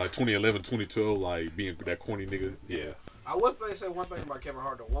moment. yeah, Yeah. like 2011, 2012, like being that corny nigga. Yeah, I would say one thing about Kevin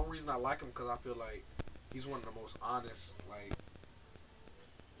Hart. The one reason I like him because I feel like he's one of the most honest like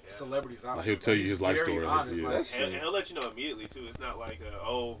Yeah. celebrities out Like, there. he'll tell you He's his life very story, honest, yeah. like, That's And he'll let you know immediately too. It's not like,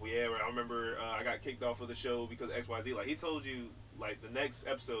 oh yeah, I remember I got kicked off of the show because X Y Z. Like he told you, like the next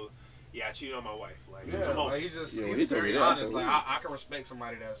episode, yeah, I cheated on my wife. Like it was yeah, a moment. like he's just Yeah, he's he told very me that, honest. so Like weird. I can respect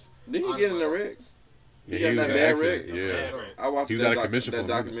somebody that's. Did he honest get in like a that. wreck? yeah, He got he was that in bad an accident. wreck? Yeah, Yeah. I watched He was that, out of commission that for a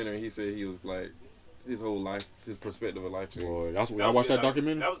minute. documentary. He said he was like his whole life, his perspective of life changed. boy, That y'all was watched good that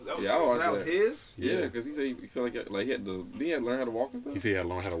documentary? That was Yeah, I watched That was that. his. Yeah, because he said he felt like he had to. Did he have to learn how to walk and stuff? He said he had to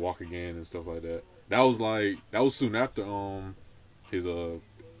learn how to walk again and stuff like that. That was soon after his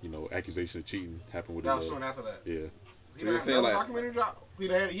accusation of cheating happened with That his was soon after that. yeah. He were had saying, another like- documentary drop. He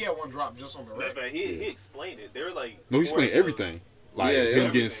had one drop just on the Matter wreck. of fact, he explained it. They were like No, he 4 explained episodes. everything. Like Yeah, him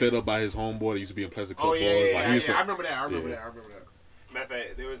everything. getting set up by his homeboy that used to be in Pleasant Oh Club yeah, Bars. yeah, Like yeah, he was yeah. I remember that. I remember Yeah. that. I remember that. Matter of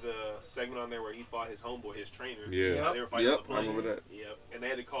fact, there was a segment on there where he fought his homeboy, his trainer. Yeah. They were fighting Yep, on the plane. I remember that. Yep. And they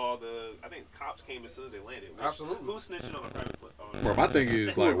had to call I think cops came as soon as they landed. Which, Absolutely. Who's snitching on a private plane? Bro, my thing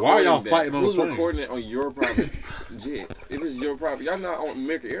is Who like, why are y'all recording that? fighting on the Who's plane? recording it on your private jet? If it's your private, y'all not on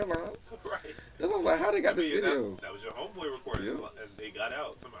American Airlines. Right. That's what I was like, how they got I mean, this video? that was your homeboy recording, Yeah. and they got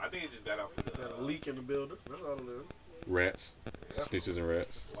out. I think it just got out for the Got a leak in the building. That's all it is. Rats, Yeah. snitches and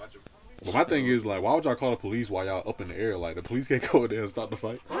rats. Watch him. But my thing is like, why would y'all call the police while y'all up in the air? Like the police can't go in there and stop the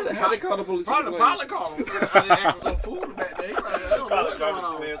fight. How they call the police? Probably the pilot called him. I didn't act so fool back there. He probably, I don't know Pilot what's going driving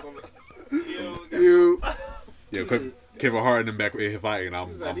 2 on. hands on the. You, yeah, Kevin Hart in the back in fighting.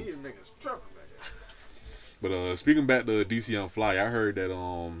 He's like, these niggas tripping back there. But speaking back to DC Young Fly, I heard that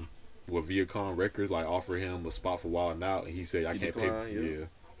with Viacom Records like offer him a spot for Wild 'N Out, and he said I He can't declined, pay. yeah. Yeah,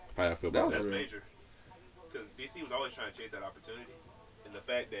 how y'all feel That about was that? That's real. major. Because DC was always trying to chase that opportunity, and the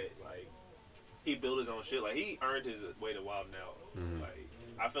fact that like he built his own shit, like he earned his way to Wild 'N Out. Mhm. Like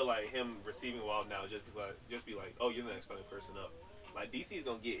I feel like him receiving Wild 'N Out just be like, oh, you're the next funny person up. Like DC's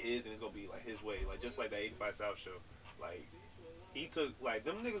gonna get his, and it's gonna be like his way, like just like that 85 South show. Like he took like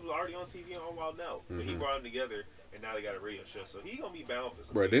them niggas was already on TV on Wild 'N Out, but he Mhm. brought them together, and now they got a radio show, so he gonna be bound for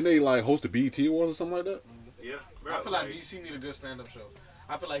something. Bro, didn't they like host the BET Awards or something like that? Yeah, bro, I feel like DC need a good stand-up show.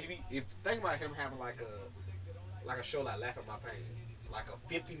 I feel like if think about him having like a show like Laugh at My Pain, like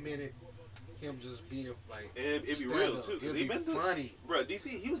a 50-minute him just being like it'd be stand-up. real too. 'Cause It'd he be been through, funny. bro. DC,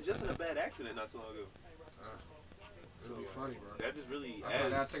 he was just in a bad accident not too long ago. It'd be funny, bro. That just really I feel like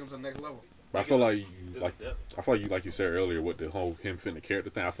adds. that'll take him to the next level. But I feel like there's like depth. I feel like you said earlier with the whole him fitting the character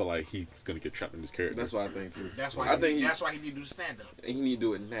thing. I feel like he's gonna get trapped in this character. That's what I think too. That's why. I think that's why he need to do stand-up. he need to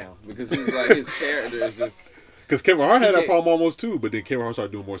do it now because he's like his character is just. Because Kevin Hart had He that can't- problem almost too, but then Kevin Hart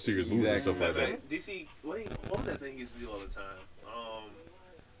started doing more serious movies and Exactly. stuff like that. Like, DC, what was that thing he used to do all the time?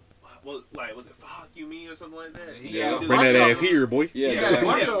 Was it fuck you me or something like that? Yeah, Bring that ass here, boy. Yeah, Yeah, that's-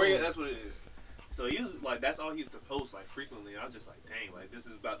 bunch of bring it, them. that's what it is. So he was like, that's all he used to post like frequently. And I was just like, dang, like this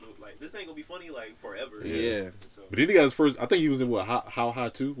is about to this ain't gonna be funny like forever. Yeah. So But then he got his first. I think he was in what How High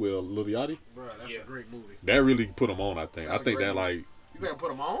 2 with Lil Yachty. Bro, that's Yeah. a great movie. That really put him on. I think. That's I a think great that movie. like You think I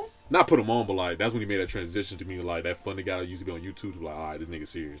put him on? not put him on, but like that's when he made that transition to me like that funny guy that used to be on YouTube. To be like, all right, this nigga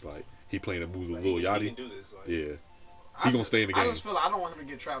serious. Like he playing the moves with like, Lil he Yachty. can do this. Like, Yeah, I gonna just- stay in the I game. just feel like I don't want him to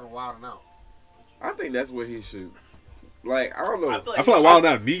get trapped in Wild 'N Out. I think that's what he should. Like I don't know. I feel like Wild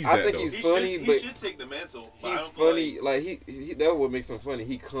 'N Out needs I that think though. he's he funny, should, but he should take the mantle. But I he's don't feel funny. Like he that's what makes him funny.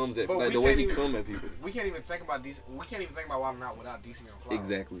 He comes at But like we the way can't he even- come at people. We can't even think about DC. We can't even think about Wild 'N Out without DC on Fly.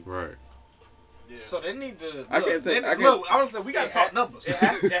 Exactly. Right. Yeah. So they need to. I look, can't think- they- I can't- Look, honestly, we gotta It talk ha- numbers. It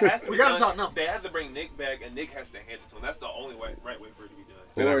has to We be gotta done. talk numbers. They have to bring Nick back, and Nick has to hand it to him. That's the only right way for it to be done.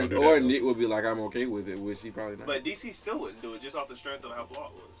 They're not Or gonna do that, though. Nick would be like, I'm okay with it, which he probably not. But DC still wouldn't do it just off the strength of how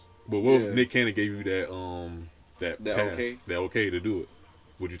flawed it was. But what Yeah. if Nick Cannon gave you that that That pass, okay? that okay to do it?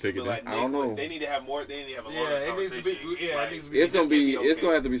 Would you take it But then? like I Nick, don't know. they need to have more. They need to have a longer Yeah, it needs to be. conversation. Yeah, Like, it needs to be. it's gonna just be. can't It's okay.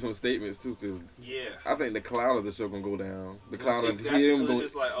 gonna have to be some statements too, because Yeah. I think the cloud of the show gonna go down. The cloud of Exactly. him It's going.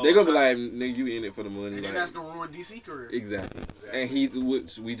 just like, oh, They're gonna be I'm like, nigga, you in it for the money. And then like, that's gonna ruin DC career. exactly. Exactly. And he,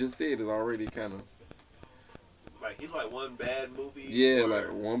 which we just said, is already kind of Like he's like one bad movie. yeah, or-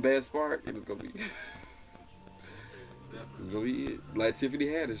 like one bad spark, it is gonna be. It's gonna be it. Like Tiffany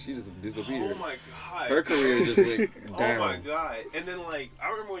Haddish, she just disappeared. Oh my god. Her career just went Oh down. my god. And then like I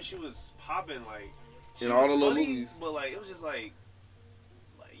remember when she was popping like she In all was the little funny, movies. but like it was just like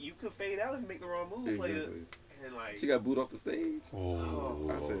you could fade out if you make the wrong move, play it, Exactly. and like She got booed off the stage. Oh,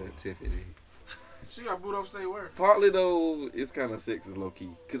 I said Tiffany. She got booed off stage where? Partly though, it's kind of sexist low key.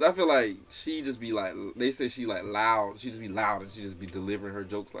 Cause I feel like she just be like, they say she like loud. She just be loud and she just be delivering her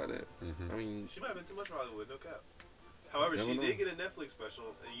jokes like that. Mm-hmm. I mean, She might have been too much Hollywood, no cap. However, Never she know. did get a Netflix special,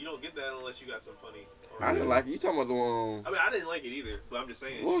 and you don't get that unless you got some funny. I didn't like it. You talking about the I mean, I didn't like it either, but I'm just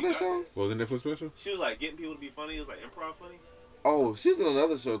saying. what was she that got show? it. What was it, Netflix special? She was like getting people to be funny. It was like improv funny. Oh, she was in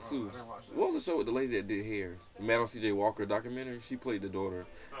another show Oh, too. I didn't watch that. What was the show with the lady that did hair? The Madam C.J. Walker documentary. She played the daughter.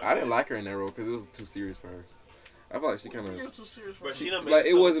 Oh, I didn't yeah. like her in that role because it was too serious for her. I felt like she kind You're of too serious for But her. she done made like it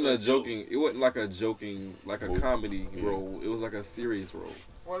herself wasn't into a joke. joking. It wasn't like a joking, like a Movie. comedy Yeah. role. It was like a serious role.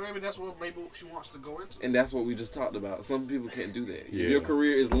 Well, maybe that's what maybe she wants to go into. And that's what we just talked about. Some people can't do that. Yeah. If your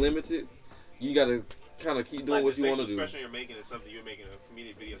career is limited, you got to kind of keep doing Like what the you want to facial do. expression you're making is something you're making a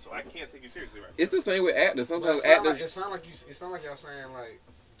comedic video, so I can't take you seriously right now. It's the same with actors. But Sometimes it sound actors. like, it sound like y'all saying like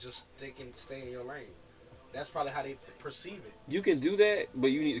just stay in your lane. That's probably how they perceive it. You can do that, but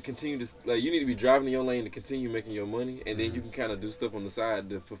you need to continue to like. You need to be driving in your lane to continue making your money, and then you can kind of do stuff on the side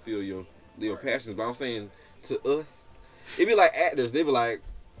to fulfill your passions. But I'm saying to us, it be like actors. They be like,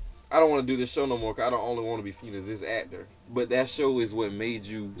 I don't want to do this show no more. Cause I don't only want to be seen as this actor. But that show is what made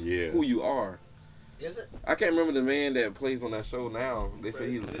you Yeah. who you are. Is it? I can't remember the man that plays on that show now. They say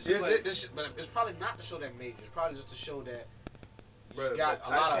he. This Is shit like- it? But it's probably not the show that made you. It's probably just the show that Bruh, got but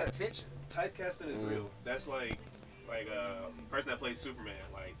a lot of typecast- attention. Typecasting is Mm. real. That's like person that plays Superman.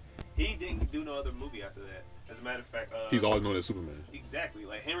 Like he didn't do no other movie after that. As a matter of fact, He's always known as Superman. exactly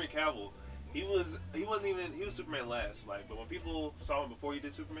like Henry Cavill. He was Superman last. Like, but when people saw him before he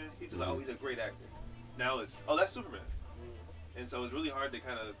did Superman, he's just like, oh, he's a great actor. Now it's, oh, that's Superman. And so it's really hard to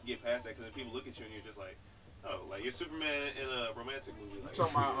kind of get past that because then people look at you and you're just like, oh, like you're Superman in a romantic movie. Like, I'm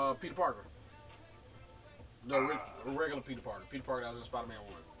talking about Peter Parker. The regular Peter Parker. Peter Parker that was in Spider-Man 1.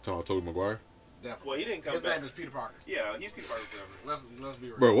 Talking about Tobey Maguire. Definitely. well, he didn't come His back. name is Peter Parker. Yeah, he's Peter Parker forever. Let's be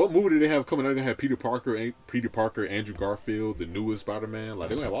real. Bro, what movie did they have coming out? They had Peter Parker, Andrew Garfield, the newest Spider-Man. Like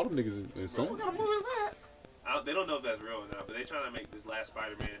they gonna have all them niggas in some. What kind of movie is that? They don't know if that's real or not, but they're trying to make this last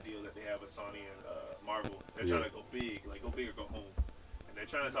Spider-Man deal that they have with Sony and Marvel. They're trying to go big or go home. And they're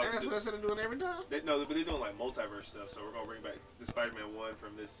trying to talk. And that's what they said they're doing every time. But they're doing like multiverse stuff. So we're gonna bring back the Spider-Man 1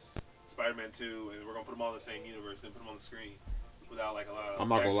 from this Spider-Man 2, and we're gonna put them all in the same universe, then put them on the screen without like a lot of. I'm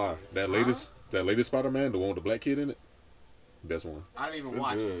not gonna lie. That latest Spider-Man, the one with the black kid in it, best one. I didn't even It's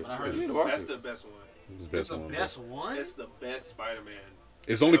watch good. it, but I heard You need to it's watch That's it. the best one. It's the best the one. best one. It's the best Spider-Man.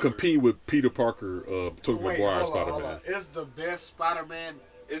 It's only ever. competing with Peter Parker, Tobey Wait, Maguire hold on, Spider-Man, hold on. It's the best Spider-Man.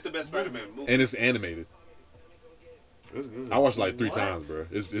 It's the best Spider-Man movie. and it's animated. It's good. I watched it like 3 What? times, bro.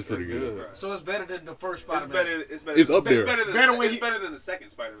 It's pretty good. Bro. So it's better than the first It's Spider-Man. better. It's better. It's up there. Better than Better when it's he- better than the second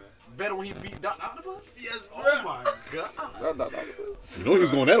Spider-Man. Better when he beat Dr. Octopus? Yes, Oh bro. my god. That You know he was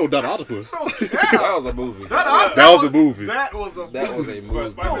going that old Dr. Octopus. was a movie. That was a movie. That was a That was a Bro, movie.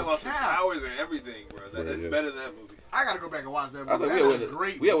 Spider-Man lost his cow. powers and everything, bro. Bro, That's yes. better than that movie. I gotta go back and watch that movie. I think That's we a went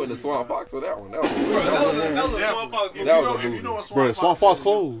great to movie, Swamp bro. Fox for that one. That Bro, that was a Definitely. Swamp Fox If movie. That you was know- a if you movie. know what Bro, Swamp Fox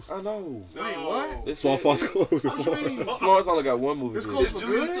closed. I know. Wait, what? They Swamp said- Fox closed. What you mean? Florence only got one movie. It's good. close Is for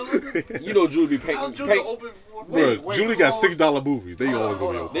Julie good? still open? You know Julie be How painting. Julie open for? Bro, Wait, Julie got hold on. $6 movies. They always gonna be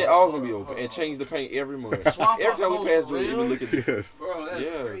hold on. open. They always gonna be open and change the paint every month. Swamp Every time Fox we pass closed Julie, for we real? look at Yes. Bro, that's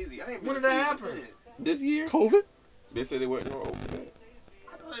Yeah. crazy. I ain't When been did to that see it happen? in a minute. this year. COVID? They said they weren't gonna open that.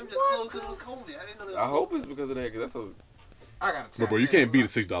 I thought it was just closed because it was COVID. I didn't know that. I hope it's because of that, because that's a I gotta Bro, you can't beat a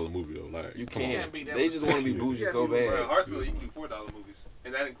 $6 movie though. Like you come on. can't. beat that They with just want to be Yeah. bougie Yeah, so be bougie. Bro, in bad. Hartsville, you can do $4 movies,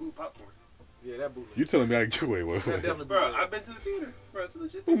 and that include popcorn. Yeah, that movie. You telling me I can wait? That definitely Bro, I've been to the theater. Bro, it's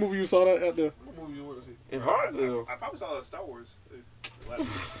legit. What movie you saw that at the? What movie you want to see? In Hartsville, I probably saw Star Wars.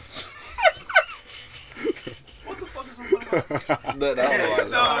 What the fuck is so funny about this? that I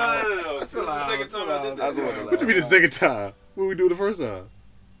don't know. No. This is Chill the out, second chill time I out. did That's this. what What you mean the second time? What we do the first time?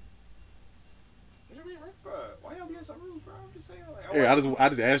 Bro, why y'all being so rude, bro? I'm just saying. Like, Hey, I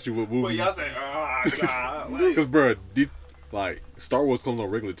just asked you what But movie. y'all say, God. Like, Because bro, like Star Wars comes on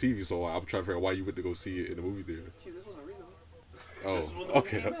regular TV, so I'm trying to figure out why you went to go see it in the movie theater. gee, this wasn't recently. Oh, This is when the movie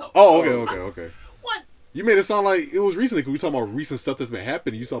okay. came out. Oh, okay. What? You made it sound like it was recently because we talking about recent stuff that's been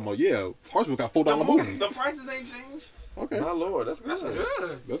happening. You talking about Hartsville got $4 movies. The prices ain't changed. Okay, My lord, that's good. That's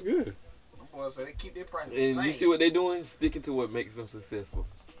good. that's good. Boy, so they keep their prices And the you same. see what they doing? Sticking to what makes them successful.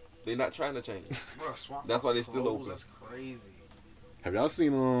 They're not trying to change. Bro, Swamp That's Fox why they still closed. open. That's crazy. Have y'all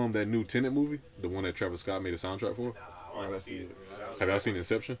seen that new Tenet movie, the one that Travis Scott made a soundtrack for? I want to that's see it. it. Have y'all seen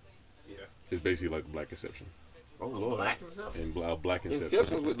Inception? Yeah. It's basically like Black Inception Oh lord. Black himself? and Black Inception's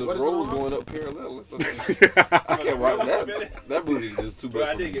Inception. with the What is it rows on? going up parallel. Let's I can't watch that. That movie is just too Bro, much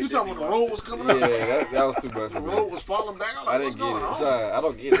I for did me. get You talking about the road was coming Yeah, up? that was too much The for road me. was falling back. I What's didn't get going it. on? Sorry, I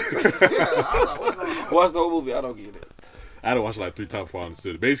don't get it. Yeah, I was like, what's going on? Watch the whole movie. I don't get it. I had to watch it like 3 times before I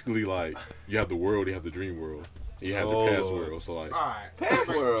understood it. Basically, like you have the world, you have the dream world, and you have the past world. So like, All right. Past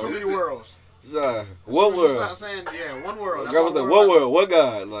world. Too many worlds. What She's world? not saying, yeah, one world. That's Girl all was like, we're what about. world? What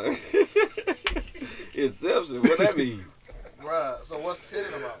God? Like Inception. What that mean? Bruh, so what's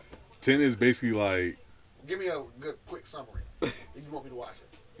Tenet about? 10 is basically like, Give me a good, quick summary if you want me to watch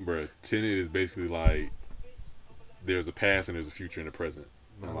it. bruh, Tenet is basically like there's a past and there's a future and a present.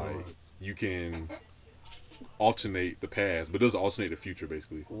 And like you can alternate the past, but it doesn't alternate the future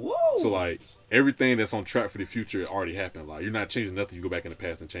basically. Whoa. So like everything that's on track for the future already happened. Like you're not changing nothing. You go back in the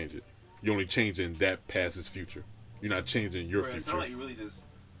past and change it. You're only changing that past's future. You're not changing your Bro, it future. sounds like you're really just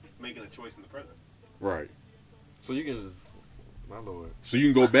making a choice in the present. Right. So you can just, my lord. So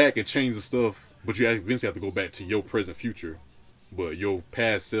you can go back and change the stuff, but you eventually have to go back to your present future. But your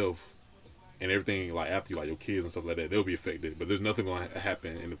past self and everything like after you, like your kids and stuff like that, they'll be affected. But there's nothing going to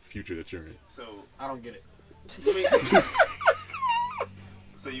happen in the future that you're in. So, I don't get it. I mean,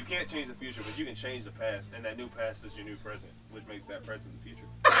 so you can't change the future, but you can change the past, and that new past is your new present, which makes that present the future.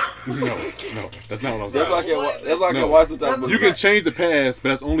 No, that's not what I'm That's saying. why I can't. That's why I No. can't watch the type of You can change the past, but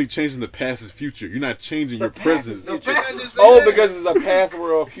that's only changing the past's future. You're not changing your present. The past is Oh, because it's a past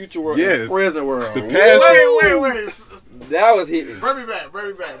world, future world, and Yes. present world. The past is Wait. That was hitting. Bring me back.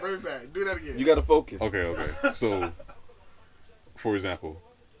 Do that again. You gotta focus. okay. So, for example,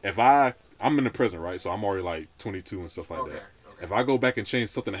 if I'm in the present, right? So I'm already like 22 and stuff like Okay, that. okay. If I go back and change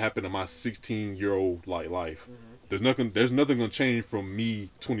something that happened in my 16-year-old like life, Mm-hmm. there's nothing gonna change from me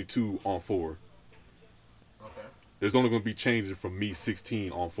 22 on forward. Okay. There's only gonna be changing from me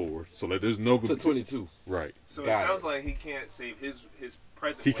 16 on forward. So like, there's no To 22. right, So Got it it. sounds like he can't save his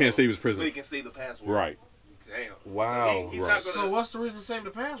present. He can't world, save his present. but he can save the past world. right. Damn. Wow. So he's Right. not gonna. So what's the reason to save the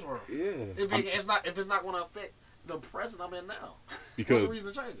past world? Yeah. If it's not going to affect the present I'm in now, Because what's the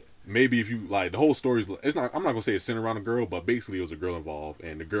reason to change it? maybe if you like the whole story's, it's not. I'm not gonna say it's centered around a girl, but basically it was a girl involved,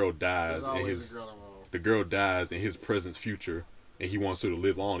 and the girl dies, There's and always a girl involved. the girl dies in his present's future, and he wants her to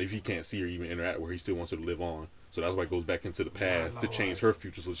live on. If he can't see her even interact with her, he still wants her to live on. So that's why he goes back into the past to change her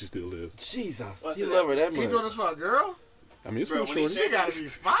future so she still lives. Jesus. What's You it? love her that He doing this much. for a girl? I mean, it's Bro, real when he short. She gotta be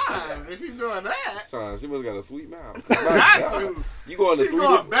fine if he's doing that. Son, she must got a sweet mouth. Got My to. God. You going to He's three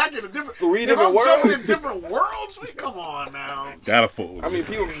going different. back in a different. Three if different I'm jumping worlds? in different worlds. Come on now. Gotta fold. I mean,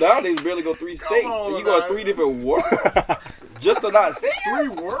 people nowadays barely go 3 states. on, And you going man. 3 different worlds. Just to not see her? 3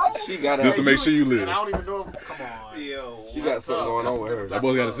 worlds? She got Just to make sure you And I live. don't even know if. Come on. Yo. She got something going on with her. That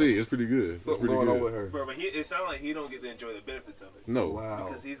boy got to see. It's pretty good. It's Something pretty going on good. with her. Bro, but it sounds like he don't get to enjoy the benefits of it. No, Wow.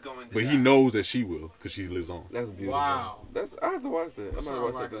 Because he's going to but die. he knows that she will because she lives on. That's beautiful. Wow. I have to watch that. I might Sound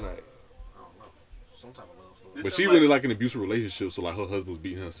watch like that tonight. I don't know. Some type of love story. This But sounds she really like an abusive relationship, so like her husband was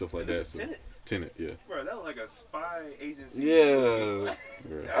beating her and stuff like that. This is So. Tenet. Tenet, yeah. Bro, that was like a spy agency. Yeah.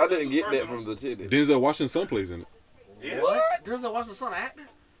 Yeah. I didn't get that from the chick. Denzel Washington's son plays in it. Yeah. What? Denzel Washington's son, an actor?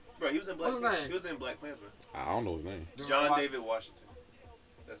 Bro, he was in Black. What's his name? He was in Black Klansman. I don't know his name. Denzel John Washington. David Washington.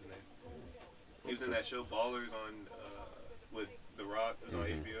 That's his name. He was in that show Ballers on with The Rock. It was on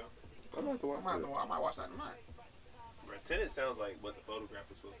Mhm. HBO. I'm going to watch that. I might watch that tonight. Bro, Tenet sounds like what the photograph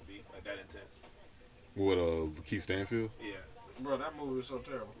was supposed to be, like that intense. What, Keith Stanfield? Yeah. Bro, that movie was so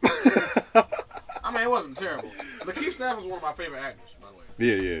terrible. I mean, it wasn't terrible. Lakeith Stanfield's one of my favorite actors, by the way.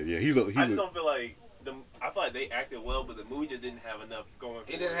 Yeah. I just don't feel like I feel like they acted well, but the movie just didn't have enough going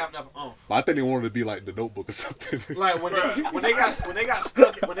for It didn't have enough oomph. I think they wanted to be like The Notebook or something. Like when they got stuck at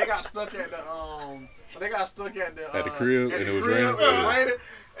the At the crib, and it was raining? and Yeah. raining,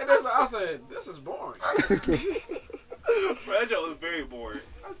 and this, I said, this is boring. Bro, that joke was very boring.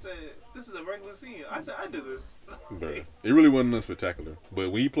 I said, this is a regular scene. I said, I do this. Bruh. It really wasn't nothing spectacular.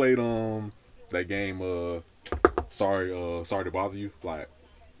 But when he played that game, sorry to bother you, like,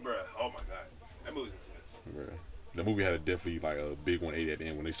 Bro, oh my god, that movie's intense. bruh, the movie had definitely like a big 180 at the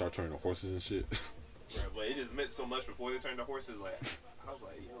end when they start turning the horses and shit. Bro, but it just meant so much before they turned to horses. Like, I was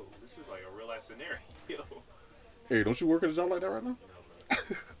like, yo, this is like a real life scenario. Hey, don't you work at a job like that right now?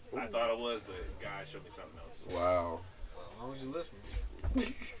 I thought I was, but God showed me something else. Wow. As long as you listen.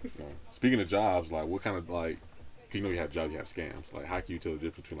 No. Speaking of jobs, like, what kind of like, you know, you have jobs, you have scams. Like, how can you tell the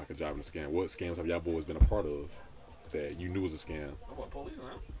difference between like a job and a scam? What scams have y'all boys been a part of that you knew was a scam? I'm what police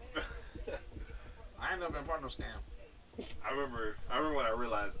now. I ain't never been part of no scam. I remember when I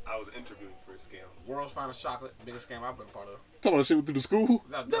realized I was interviewing for a scam. World's finest chocolate, biggest scam I've been part of. Talking about shit through the school?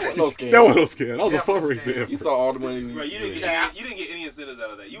 That That was no scam. That was no scam. That was a Definitely fundraiser scam. effort. You saw all the money. Bro, you didn't get any incentives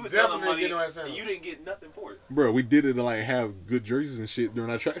out of that. You were Definitely selling money get no incentives. and you didn't get nothing for it. Bro, we did it to like have good jerseys and shit during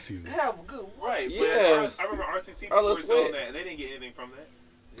our track season. have good Right, Yeah. but I remember RTC All people were the selling sweats. that and they didn't get anything from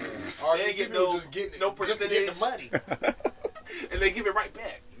that. Or They ain't just get no- just getting no just to get the percentage. money. And they give it right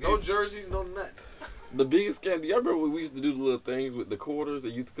back. No jerseys, no nothing. The biggest scam. Do y'all remember when we used to do the little things with the quarters? They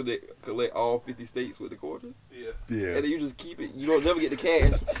used to collect all 50 states with the quarters. Yeah. Yeah. And then you just keep it. You don't never get the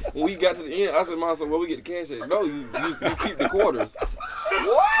cash. When we got to the end, I said, "Mom, so where we get the cash at?" No, you keep the quarters.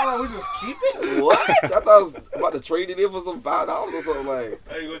 Oh, we just keep it? What? I thought I was about to trade it in for some $5 or something like.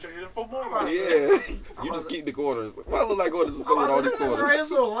 Hey, you gonna trade it for more? Yeah, you just keep the quarters. Why I look like going to the store with all these quarters?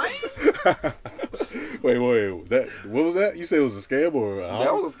 So lame. Wait. What was that? You said it was a scam or?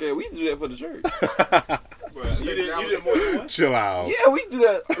 That was a scam. We used to do that for the church. Bro, you did more than one? Chill out. Yeah, we used to do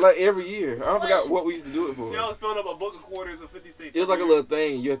that like every year. I forgot what we used to do it for. See, I was filling up a book of quarters of 50 states. It was like a little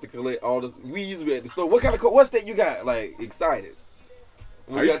thing. You have to collect all this. We used to be at the store. What state you got? Like excited.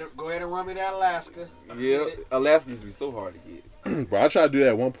 We got, Go ahead and run me that Alaska. yeah, Alaska used to be so hard to get. Bro, I tried to do that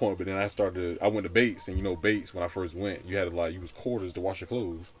at one point, but then I went to Bates, and you know Bates, when I first went, you had to like use quarters to wash your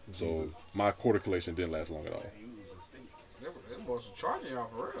clothes. So my quarter collection didn't last long at all. Them boys are charging y'all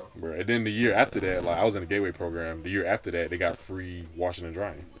for real. Bro, and then the year after that, like I was in the Gateway program. The year after that, they got free washing and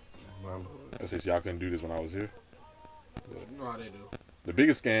drying. I said, y'all couldn't do this when I was here. You know how they do. The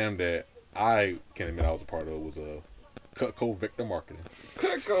biggest scam that I can admit I was a part of was Cutco Vector Marketing.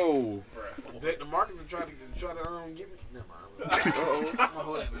 Cutco. The marketing try to get me. Never mind. I'm gonna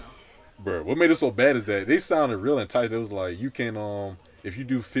hold that now. Bro, what made it so bad is that they sounded real enticing. It was like you can if you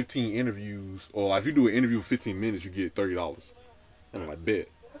do 15 interviews or like if you do an interview 15 minutes, you get $30. And I'm like, bet.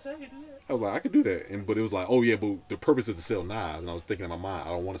 I was like, I could do that. But it was like, oh yeah, but the purpose is to sell knives. And I was thinking in my mind,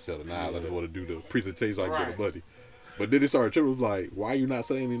 I don't want to sell the knives. I just want to do the presentation so I can get the money. But then they started tripping. It was like, why are you not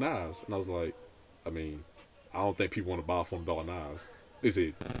selling any knives? And I was like, I mean, I don't think people want to buy $400 knives. They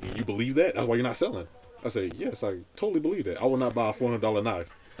said, you believe that? That's why you're not selling. I said, yes, I totally believe that. I will not buy a $400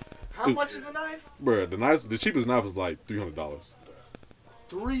 knife. How much is the knife? Bro, the cheapest knife was like $300.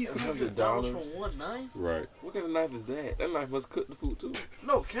 $300 for one knife? Right. What kind of knife is that? That knife must cook the food too.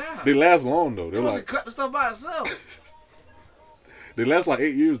 No cow. They last long though. It They're wasn't like cut the stuff by itself. they last like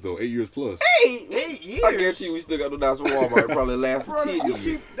 8 years though. 8 years plus. 8 years. I guarantee you we still got the knives from Walmart. It probably last for 10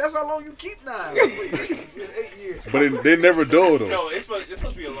 years. That's how long you keep knives. 8 years. But they never dull though. No, it's supposed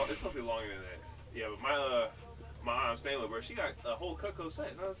to be longer than that. Yeah, but my aunt Stanley, bro, she got a whole Cutco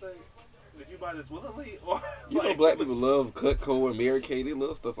set, and I was like, did you buy this willingly? Or You know, black people love Cutco and Mary Kay. They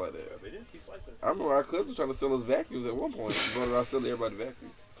love stuff like that. They just be slicing. I remember our cousin trying to sell us vacuums at one point. He brought around selling everybody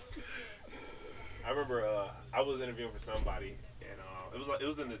vacuums. I remember I was interviewing for somebody, and it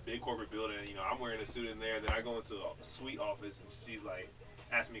was in this big corporate building. You know, I'm wearing a suit in there. Then I go into a suite office, and she's like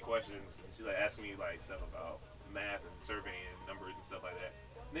asking me questions, and she's like asking me like stuff about math and surveying numbers and stuff like that.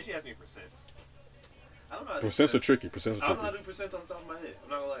 And then she asked me percents. I don't know. Percents are tricky. I don't know how to do percents on the top of my head. I'm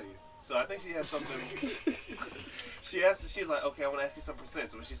not gonna lie to you. So I think she had something. She's like, okay, I want to ask you some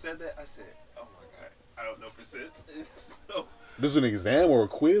percents. So when she said that, I said, oh my god, I don't know percents. So This is an exam or a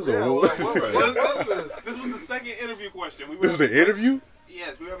quiz or what? this was the second interview question. This is an interview?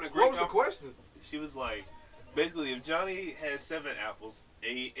 Yes, we were having a great. What was the question? She was like, basically, if Johnny had 7 apples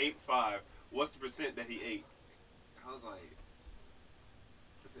and he ate 5, what's the percent that he ate? I was like,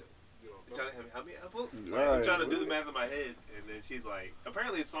 that's it. Trying to have how many apples? I'm trying to do the math in my head, and then she's like,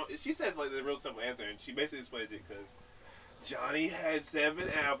 apparently she says like the real simple answer, and she basically explains it because Johnny had 7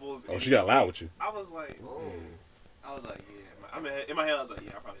 apples. Oh, she got loud with you. I was like, yeah. In my head, I was like,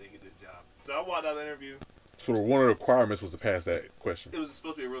 yeah, I probably didn't get this job. So I walked out of the interview. So one of the requirements was to pass that question. It was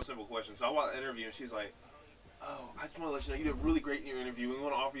supposed to be a real simple question. So I walked out of the interview, and she's like, oh, I just want to let you know you did really great in your interview. We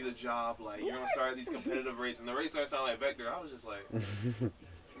want to offer you the job. Like, you're going to start at these competitive rates. And the rates started sounding like Vector. I was just like,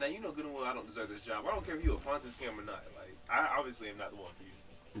 now you know good and well I don't deserve this job. I don't care if you a Ponzi scam or not. Like, I obviously am not the one for you.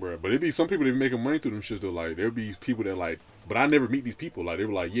 Bro, but it'd be some people that be making money through them shits though. Like, there'd be people that like, but I never meet these people. Like, they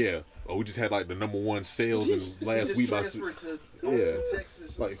were like, yeah, oh, we just had like the #1 sales in last week. Transferred to Austin,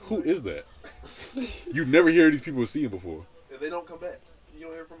 Texas. Like, who is that? You never hear these people seeing before. If they don't come back, you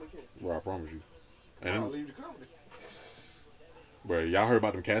don't hear from them again. Bro, I promise you. I'll And leave the company. bro, y'all heard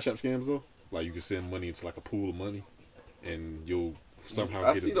about them Cash App scams though? Like, you can send money into like a pool of money, and you'll somehow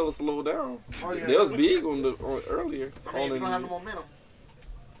I get see it. those slow down. Oh, yeah. They was big on earlier. I mean, if you don't have the momentum,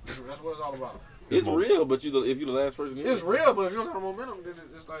 that's what it's all about. It's real, but if you're the last person, It's real, but if you don't have the momentum, then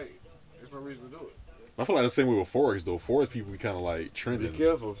it's like there's no reason to do it. I feel like the same way with Forex though. Forex people be kind of like Be trending.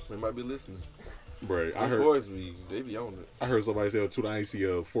 careful. They might be listening. Bro, I Of heard. course, they be on it. I heard somebody say too. I ain't see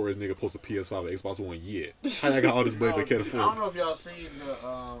a Forex nigga post a PS5 or Xbox One yet. How y'all got all this money they can't I don't afford? know if y'all seen the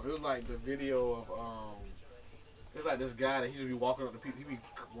it was like the video of it's like this guy that he just be walking up to people. He be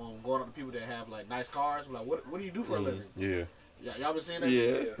going up to people that have like nice cars. Like, what do you do for a living? Yeah. Yeah, y'all been seeing that?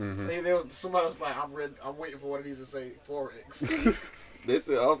 Yeah. Mm-hmm. There was somebody was like, I'm waiting for one of these to say Forex. They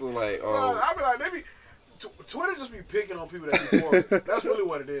said also like, I be like, Twitter just be picking on people that do Forex. That's really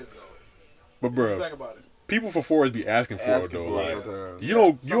what it is, though. But bro, Think about it. people for Forest be asking for it though. Like, sometimes.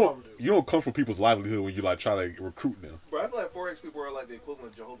 you don't come for people's livelihood when you like try to recruit them. Bro, I feel like Forex people are like the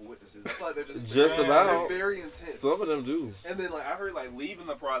equivalent of Jehovah's Witnesses. I feel like they're Just about. They're very intense. Some of them do. And then like I heard like Leaving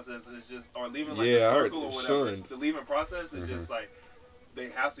the process is just, or leaving like Yeah, I the heard circle or whatever. shunned. The leaving process is just like they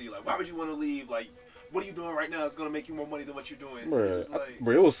hassle you. Like, why would you want to leave? Like, what are you doing right now? It's gonna make you more money than what you're doing. It's just like,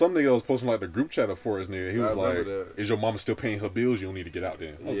 Bro, it was some nigga that was posting like the group chat of Forest nigga. He was I like, remember that. "Is your mama still paying her bills? You don't need to get out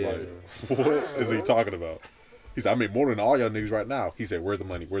there." I was Yeah. like, "What is he talking about?" He said, "I make more than all y'all niggas right now." He said, "Where's the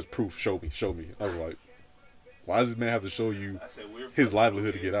money? Where's proof? Show me, show me." I was like, "Why does this man have to show you I said, we're his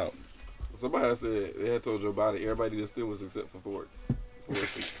livelihood to get out?" Somebody said they had told Joe Biden everybody did steal was except for Forks.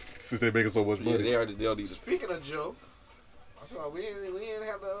 Since they making so much Yeah, money. they all need to. Speaking of Joe, I feel like we didn't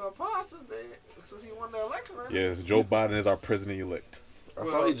have the pause since he won the election. Right? Yes, Joe Biden is our president elect. I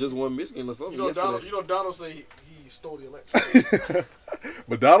saw he just won Michigan or something yesterday. Donald say he stole the election.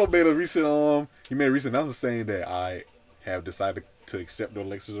 But Donald made a recent announcement saying that I have decided to accept the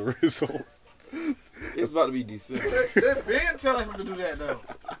election results. It's about to be December. They've been telling him to do that though.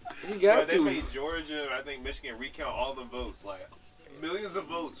 He got they to. made Georgia, I think Michigan recount all the votes, like millions of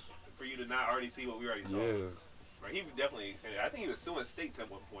votes for you to not already see what we already saw. Yeah. Right, he definitely extended. I think he was suing states at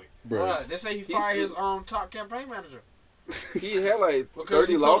one point. Bro, Right. They say he fired his top campaign manager He had like because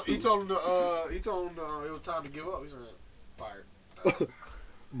 30 he lawsuits. told him it was time to give up. He said fired.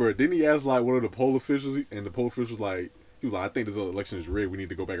 bro, didn't he ask like one of the poll officials, and the poll officials like, he was like, "I think this election is rigged. We need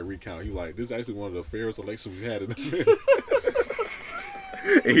to go back and recount." He was like, "This is actually one of the fairest elections we've had in America."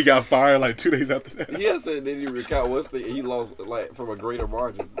 And he got fired like 2 days after that. He had said that he recount one state and he lost like from a greater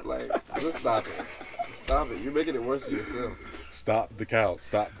margin. Like, just stop it. Stop it. You're making it worse for yourself. Stop the count.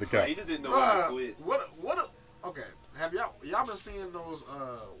 Stop the He count. just didn't know how to Bruh, quit. okay, have y'all been seeing those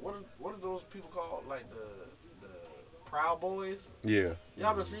what are those people called, like the Proud Boys? Yeah.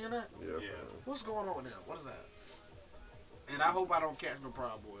 Y'all been seeing that? Yeah. Yeah. What's going on with them? What is that? And I hope I don't catch no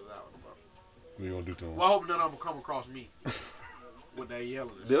Proud Boys out and about. What you gonna do to him? Well, I hope none of them come across me with that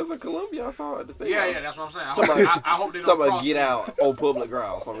yelling. and shit. There's a Columbia I saw at the state Yeah, house. that's what I'm saying. Talking I hope they don't Talking about cross get me. out on public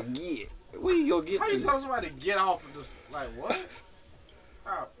ground. So get. Where you gonna get How you to? tell somebody to get off and just like what?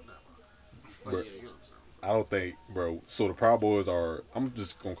 Oh, no. But Bruh. yeah, you know what I'm saying. I don't think, bro. So the Proud Boys are. I'm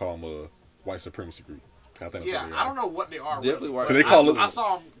just gonna call them a white supremacy group. I think that's Yeah, what they I are. don't know what they are. Definitely really, white. but They call I it-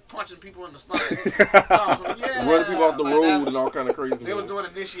 saw them punching people in the stomach. Yeah, Running people off the like road that's- and all kind of crazy. They was moves. doing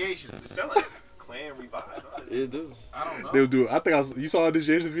initiations. It sounded like Clan Revive. It do. I don't know. They'll do. I think you saw a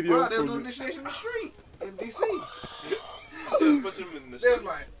initiation video. Bro, they was from- doing initiation in the street in DC. Put him in the They was street.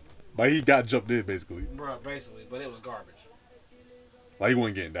 like, Like he got jumped in basically. bro, basically, but it was garbage. Like he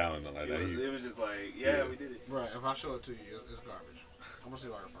wasn't getting down or nothing like that. It was just like, yeah, we did it. Bro, if I show it to you, it's garbage. I'm gonna see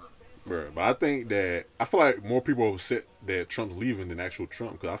what I can find. Bro, but I think that I feel like more people are upset that Trump's leaving than actual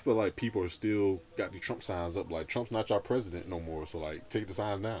Trump, because I feel like people are still got the Trump signs up. Like Trump's not your president no more, so like take the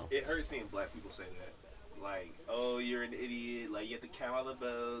signs down. It hurts seeing black people say that. Like, oh, you're an idiot. Like, you have to count all the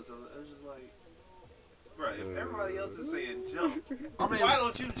votes. It was just like, bro, if everybody else is saying jump, I mean, why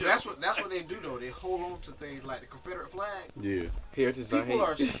don't you jump? That's what they do though. They hold on to things like the Confederate flag. Yeah, Heritage I People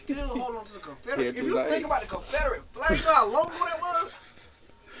are hate. still holding on to the Confederate. Heritage If you I think hate. about the Confederate flag, you know how logo that was?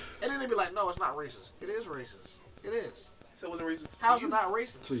 And then they be like, no, it's not racist. It is racist. It is. So it wasn't racist. How is it not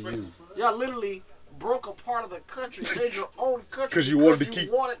racist? To you. Y'all literally broke a part of the country, made your own country 'Cause you wanted to you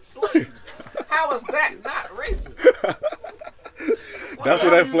keep- wanted slaves. How is that not racist? that's what the hell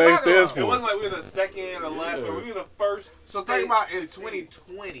that you flag talking stands about? It for. wasn't like we were the second or last, but we were the first. So state think about in to succeed.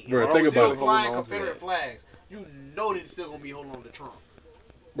 2020, Bro, if think we're still about it. flying Holding on to Confederate that. flags. You know they're still gonna be holding on to Trump.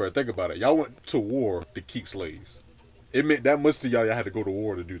 Bro, think about it. Y'all went to war to keep slaves. It meant that much to y'all. Y'all had to go to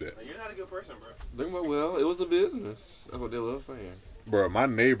war to do that. Like, you're not a good person, bro. Think about, well, it was a business. That's what they love saying. Bro, my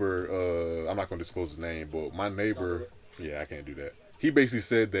neighbor, I'm not gonna disclose his name, but my neighbor, yeah, I can't do that. He basically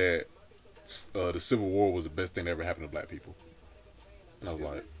said that the Civil War was the best thing that ever happened to black people. And I was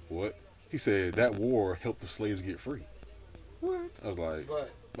like, what? He said that war helped the slaves get free. What? I was like,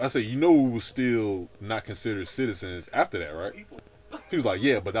 But I said, you know, we were still not considered citizens after that, right? He was like,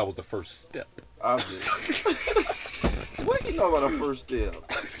 yeah, but that was the first step. Obviously. What you know about the first step?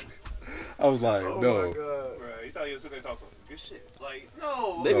 I was like, oh no. my god, Bro, he thought he was sitting there talking some good shit. Like,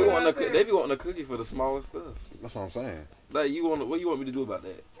 no. They be No. wanting a cookie for the smallest stuff. That's what I'm saying. Like what you want me to do about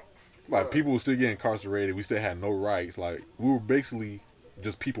that? Like, people were still getting incarcerated. We still had no rights. Like, we were basically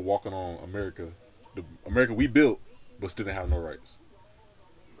just people walking on America. The America we built, but still didn't have no rights.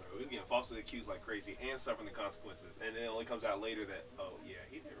 Bro, he was getting falsely accused like crazy and suffering the consequences. And then it only comes out later that, oh, yeah,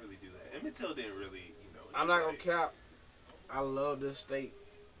 he didn't really do that. Emmett Till didn't really, you know. I'm not gonna like- cap. I love this state,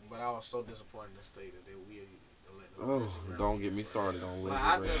 but I was so disappointed in the state that we elected Oh, don't get me started on Lindsey Like,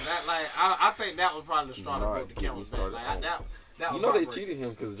 I Graham. think that, I think that was probably the straw that Not broke the get me camel's back. started Like, on- that You was know they heartbreaking. cheated him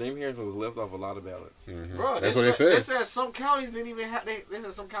because Jamie Harrison was left off a lot of ballots. Bro, That's what they They said. said some counties didn't even have. They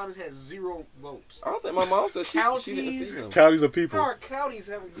said some counties had 0 votes. I don't think my mom said she didn't see Counties. him. Counties of people. How are counties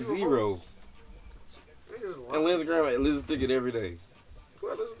having 0 Zero. votes? Niggas And lying. Lindsey Graham at Liz Ticket every day.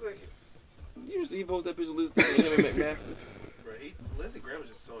 What is it? Usually he posts that picture of Liz Ticket and him and McMaster. Bro, Lindsey Graham was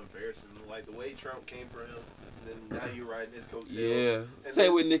just so embarrassing. Like the way Trump came for him, and then now you riding his coattails. Yeah. And Same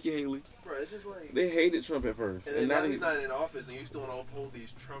this- with Nikki Haley. Bro, it's just like. They hated Trump at first. And then now they- he's not in office, and you still want to uphold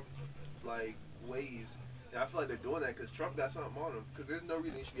these Trump like ways. And I feel like they're doing that because Trump got something on him. Because there's no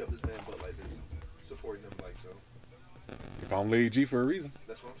reason you should be up this man butt like this, supporting him like so. If I'm Lady G for a reason.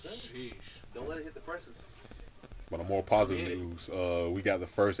 That's what I'm saying. Sheesh. Don't let it hit the presses. But on more positive Yeah. news, we got the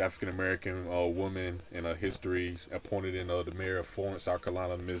first African American woman in history appointed in the mayor of Florence, South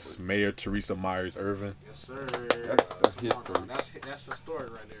Carolina, Miss Mayor Teresa Myers Irvin. Yes, sir. That's history. That's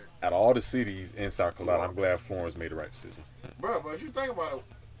historic right there. Out of all the cities in South Carolina, I'm glad Florence made the right decision. Bro, but if you think about it,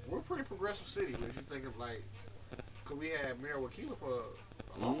 we're a pretty progressive city. But if you think of like, cause we had Mayor Wakila for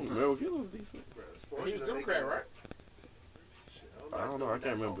a long time. Mel Kill was decent. Bro, as And far he as was you make Democrat, that- right? Shit, I don't know. I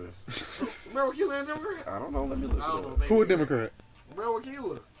can't remember. Mayor Wakila and Democrat. I don't know. Let me look it I don't up. know. Maybe Who a Democrat? Mayor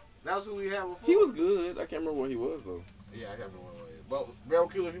Wakila. That's who we had before. He was good. I can't remember what he was though. Yeah, I can't remember what it was. But Mayor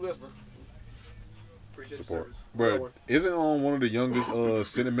Wakila, if you listening, Appreciate the Support. service. Bro, isn't one of the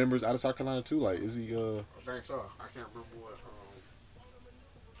youngest Senate members out of South Carolina too? Like, is he? I think so. I can't remember what.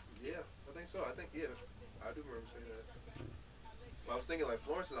 Yeah, I think so. I think I do remember saying that. But I was thinking like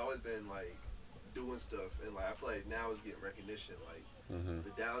Florence has always been like doing stuff, and like I feel like now it's getting recognition. Like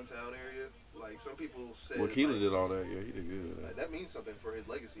the downtown area, like some people say, Wakila like, did all that. Yeah, he did good. like, that means something for his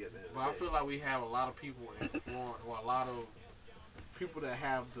legacy at the end. But I feel like we have a lot of people in Florence, or a lot of people that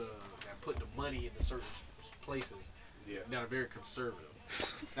have that put the money into certain places that are very conservative.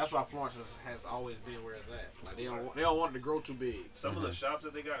 That's why Florence has always been where it's at. Like they don't want it to grow too big. Some of the shops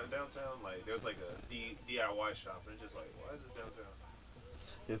that they got in downtown, like there's like a DIY shop, and it's just like, why is this downtown?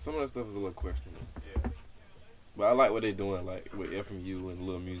 Yeah, some of that stuff is a little questionable. Yeah. But I like what they're doing, like with FMU and the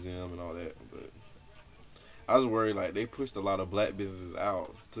little museum and all that. But I was worried, like they pushed a lot of black businesses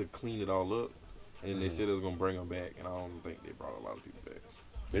out to clean it all up, and they said it was gonna bring them back, and I don't think they brought a lot of people back.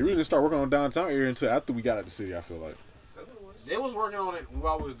 They really didn't start working on downtown area until after we got out the city. I feel like. They was working on it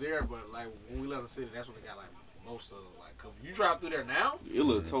while we was there, but like when we left the city, that's when they got like most of it. Like, 'cause you drive through there now, It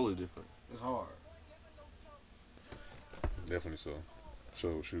looks totally different. it's hard. Definitely so.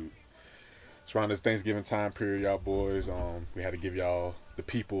 So shoot. It's around this Thanksgiving time period, y'all boys. We had to give y'all the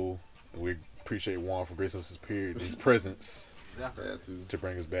people, and we appreciate Juan for gracing us this period, these presents Definitely. Had to. to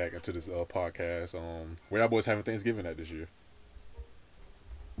bring us back into this podcast. Where y'all boys having Thanksgiving at this year?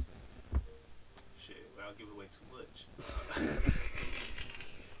 Shit, without giving away too much.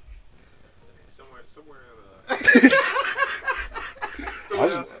 Somewhere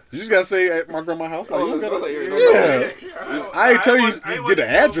You just gotta say at my grandma's house. Like, Oh, you it's gotta, all like here. yeah. I ain't tell you to get the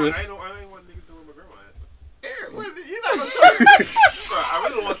address. I ain't want niggas doing my grandma at. Eric, you're not gonna tell me. Bro, I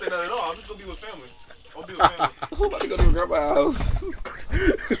really don't want to say nothing at all. I'm just gonna be with family. I'll be with family. Who about to go to your grandma's house?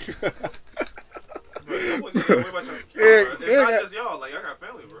 Bro, I wouldn't worry about your security, Eric, bro. It's Eric, not just y'all. Like, I got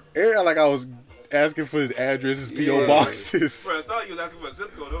family, bro. Eric, like I was asking for his address, his PO Yeah. boxes. Bro, it's not like you was asking for a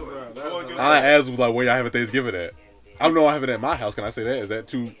zip code. Over. All I asked was like, where y'all having Thanksgiving at? I don't know. I have it at my house. Can I say that? Is that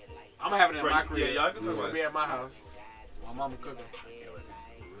too? I'm having it at Right, my crib. yeah, y'all can It's talk gonna about be it. at my house. My mama cooking.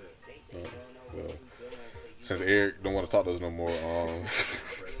 Well, since Eric don't want to talk to us no more,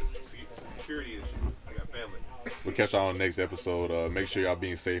 Security issue. I got family. we'll catch y'all on the next episode. Make sure y'all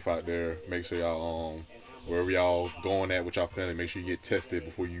being safe out there. Make sure y'all wherever y'all going at with y'all family, make sure you get tested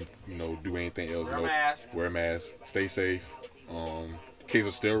before you do anything else. Wear a mask. Wear a mask. Stay safe. Cases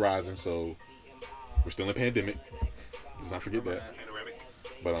are still rising, so we're still in a pandemic. Let's not forget that. Panoramic.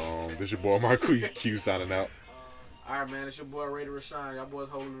 But this is your boy Marquise Q signing out. All right, man. It's your boy Ray Rashawn. Y'all boys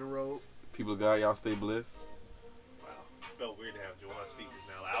holding the road. People of God, y'all stay blessed. Wow. It felt weird to have Juwan speak this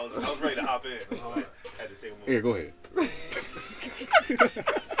now. Like, I was ready to hop in. Had to take a moment. Here, go ahead.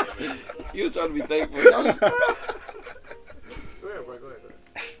 You was trying to be thankful. Y'all just- Go ahead, bro. Go ahead.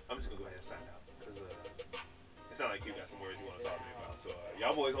 I'm just gonna go ahead and sign out because it sounds like you got some words you want to talk to me about. So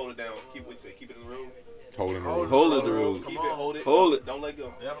y'all boys hold it down. Keep what you say. Keep it in the room. Holding the road. Hold it, the road. Keep on, it. Hold it. Hold it. Don't let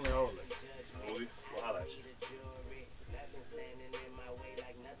go. Definitely hold it. We'll holla at you.